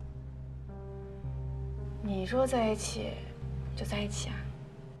你说在一起就在一起啊？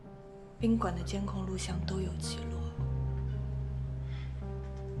宾馆的监控录像都有记录。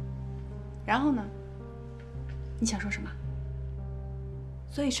然后呢？你想说什么？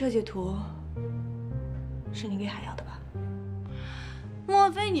所以设计图是你给海瑶的吧？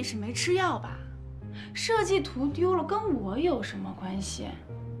莫非你是没吃药吧？设计图丢了跟我有什么关系？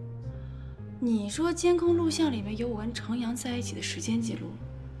你说监控录像里面有我跟程阳在一起的时间记录，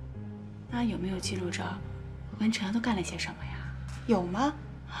那有没有记录着我跟程阳都干了些什么呀？有吗？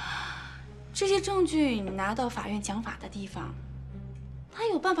这些证据你拿到法院讲法的地方，他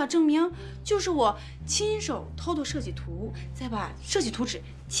有办法证明就是我亲手偷的设计图，再把设计图纸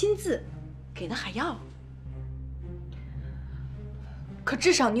亲自给的海耀。可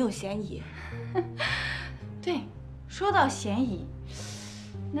至少你有嫌疑。对，说到嫌疑，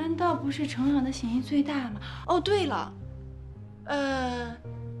难道不是程阳的嫌疑最大吗？哦，对了，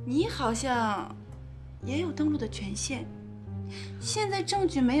你好像也有登录的权限。现在证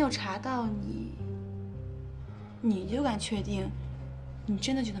据没有查到你，你就敢确定你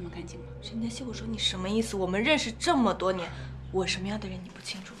真的就那么干净吗？沈佳熙，我说你什么意思？我们认识这么多年，我什么样的人你不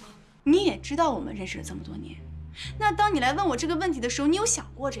清楚吗？你也知道我们认识了这么多年，那当你来问我这个问题的时候，你有想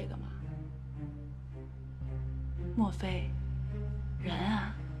过这个吗？莫非人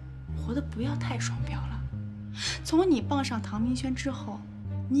啊，活得不要太双标了？从你傍上唐明轩之后，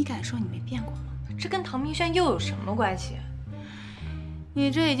你敢说你没变过吗？这跟唐明轩又有什么关系？你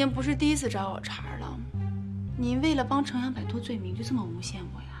这已经不是第一次找我茬了。你为了帮程阳摆脱罪名，就这么诬陷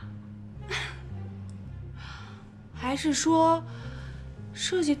我呀？还是说，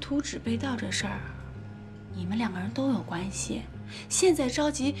设计图纸被盗这事儿，你们2个人都有关系？现在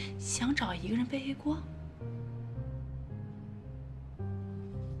着急想找一个人背黑锅？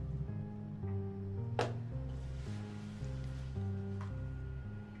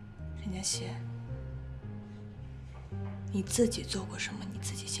沈佳熙，你自己做过什么，你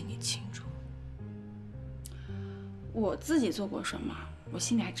自己心里清楚。我自己做过什么，我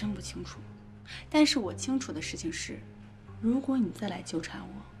心里还真不清楚。但是我清楚的事情是，如果你再来纠缠我，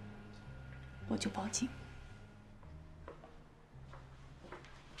我就报警。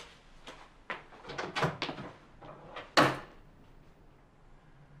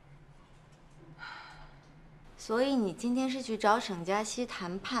所以你今天是去找沈佳熙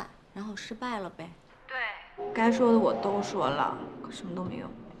谈判，然后失败了呗？对，该说的我都说了，可什么都没有。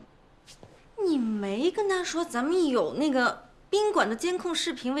你没跟他说咱们有那个宾馆的监控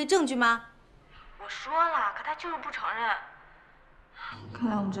视频为证据吗？我说了，可他就是不承认。看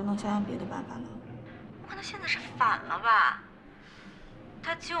来我们只能想想别的办法了。我看他现在是反了吧？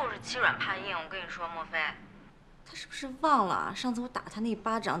他就是欺软怕硬，我跟你说，莫非？他是不是忘了上次我打他那一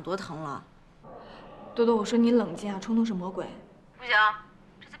巴掌多疼了？多多，我说你冷静啊，冲动是魔鬼。不行，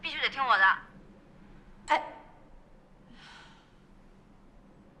这次必须得听我的。哎。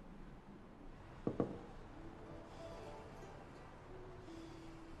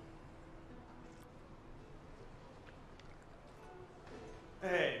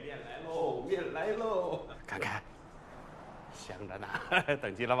哎，面来喽，面来喽！看看，香着呢，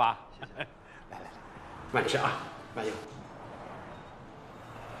等急了吧？来来来，慢吃啊，慢用。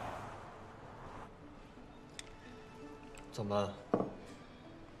怎么了？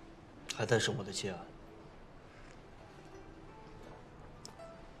还在生我的气啊？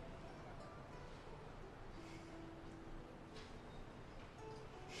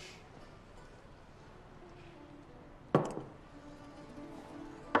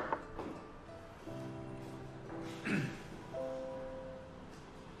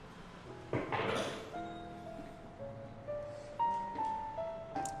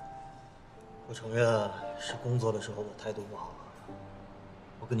我承认是工作的时候我态度不好，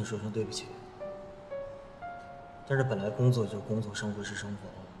我跟你说声对不起。但是本来工作就是工作，生活是生活，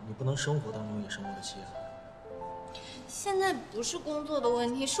你不能生活当中也生我的气啊。现在不是工作的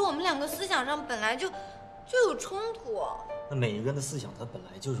问题，是我们两个思想上本来就有冲突。那每一个人的思想他本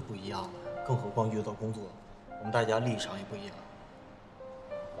来就是不一样的，更何况遇到工作，我们大家立场也不一样。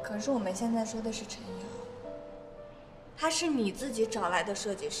可是我们现在说的是陈瑶，他是你自己找来的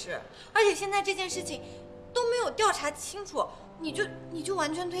设计师，而且现在这件事情都没有调查清楚，你就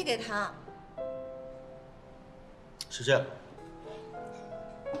完全推给他。是这样，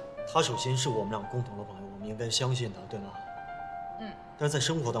他首先是我们俩共同的朋友，我们应该相信他，对吗？嗯。但是在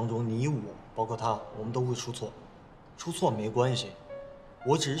生活当中，你我包括他，我们都会出错，出错没关系，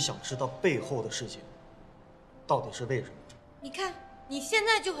我只是想知道背后的事情到底是为什么。你看，你现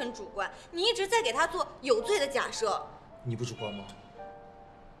在就很主观，你一直在给他做有罪的假设。你不主观吗？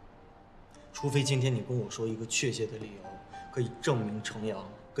除非今天你跟我说一个确切的理由，可以证明程阳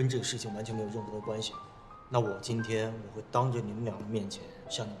跟这个事情完全没有任何的关系，那我今天我会当着你们俩的面前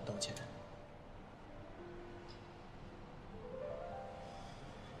向你们道歉。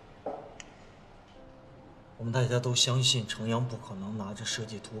我们大家都相信程阳不可能拿着设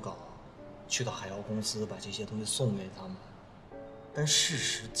计图稿去到海瑶公司把这些东西送给他们，但事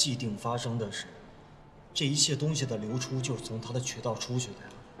实既定发生的是，这一切东西的流出就是从他的渠道出去的呀，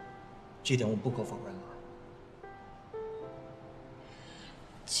这点我不可否认吧。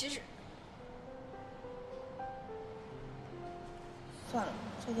其实，算了，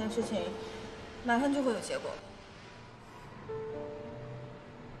这件事情马上就会有结果。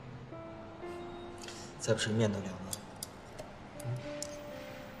再不是面得了呢。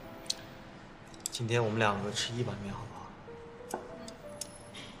今天我们两个吃一碗面好不好？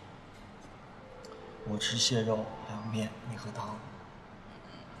我吃蟹肉，还有面，你喝汤。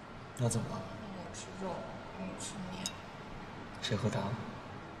那怎么了？我吃肉，你吃面。谁喝汤？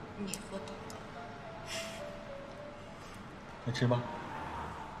你喝汤。快吃吧。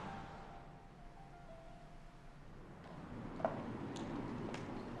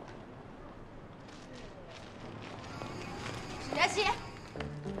沈佳熙，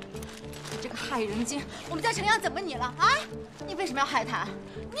你这个害人精！我们家程阳怎么你了啊？你为什么要害他？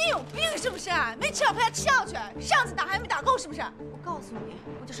你有病是不是？没吃好陪他吃药去，上次打还没打够是不是？我告诉你，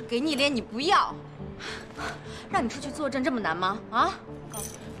我就是给你脸你不要，让你出去作证这么难吗？啊！我告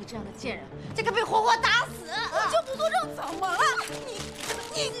诉你，你这样的贱人，这该被活活打死！我就不作证怎么了？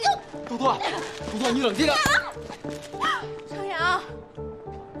你多多，你冷静点。程阳。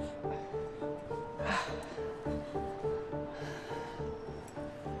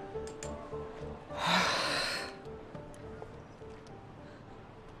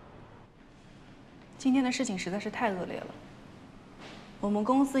今天的事情实在是太恶劣了。我们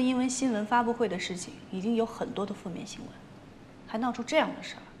公司因为新闻发布会的事情，已经有很多的负面新闻，还闹出这样的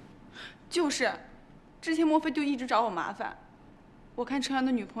事儿。就是，之前莫非就一直找我麻烦。我看程阳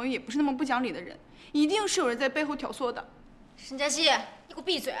的女朋友也不是那么不讲理的人，一定是有人在背后挑唆的。沈佳熙，你给我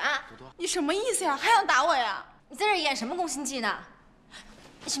闭嘴啊！你什么意思呀？还想打我呀？你在这演什么宫心计呢？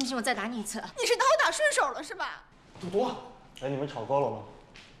你信不信我再打你一次？你是刀打顺手了是吧？多多，哎，你们吵够了吗？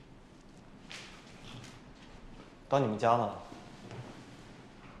到你们家呢。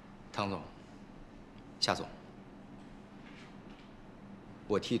唐总，夏总，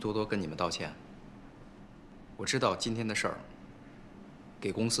我替多多跟你们道歉。我知道今天的事儿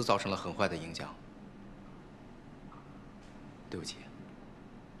给公司造成了很坏的影响，对不起。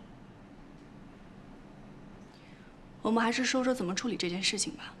我们还是说说怎么处理这件事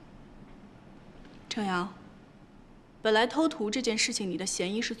情吧。程阳，本来偷图这件事情你的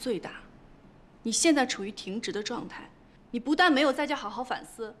嫌疑是最大，你现在处于停职的状态，你不但没有在家好好反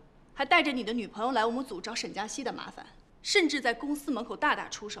思，还带着你的女朋友来我们组找沈佳熙的麻烦，甚至在公司门口大打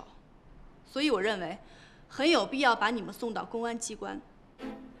出手。所以我认为，很有必要把你们送到公安机关，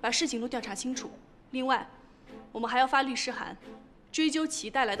把事情都调查清楚。另外，我们还要发律师函，追究其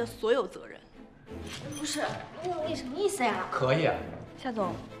带来的所有责任。不是，你什么意思呀？可以啊。夏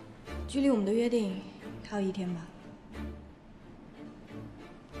总，距离我们的约定还有1天吧。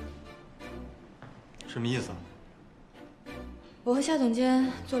什么意思啊？我和夏总监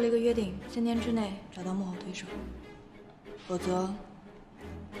做了一个约定，3天之内找到幕后推手，否则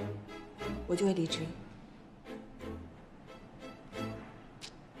我就会离职。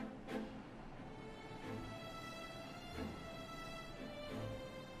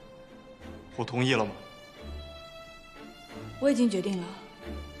我同意了吗？我已经决定了。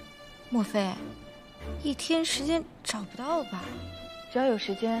莫非1天时间找不到吧？只要有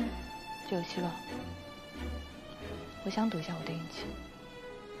时间，就有希望。我想赌一下我的运气。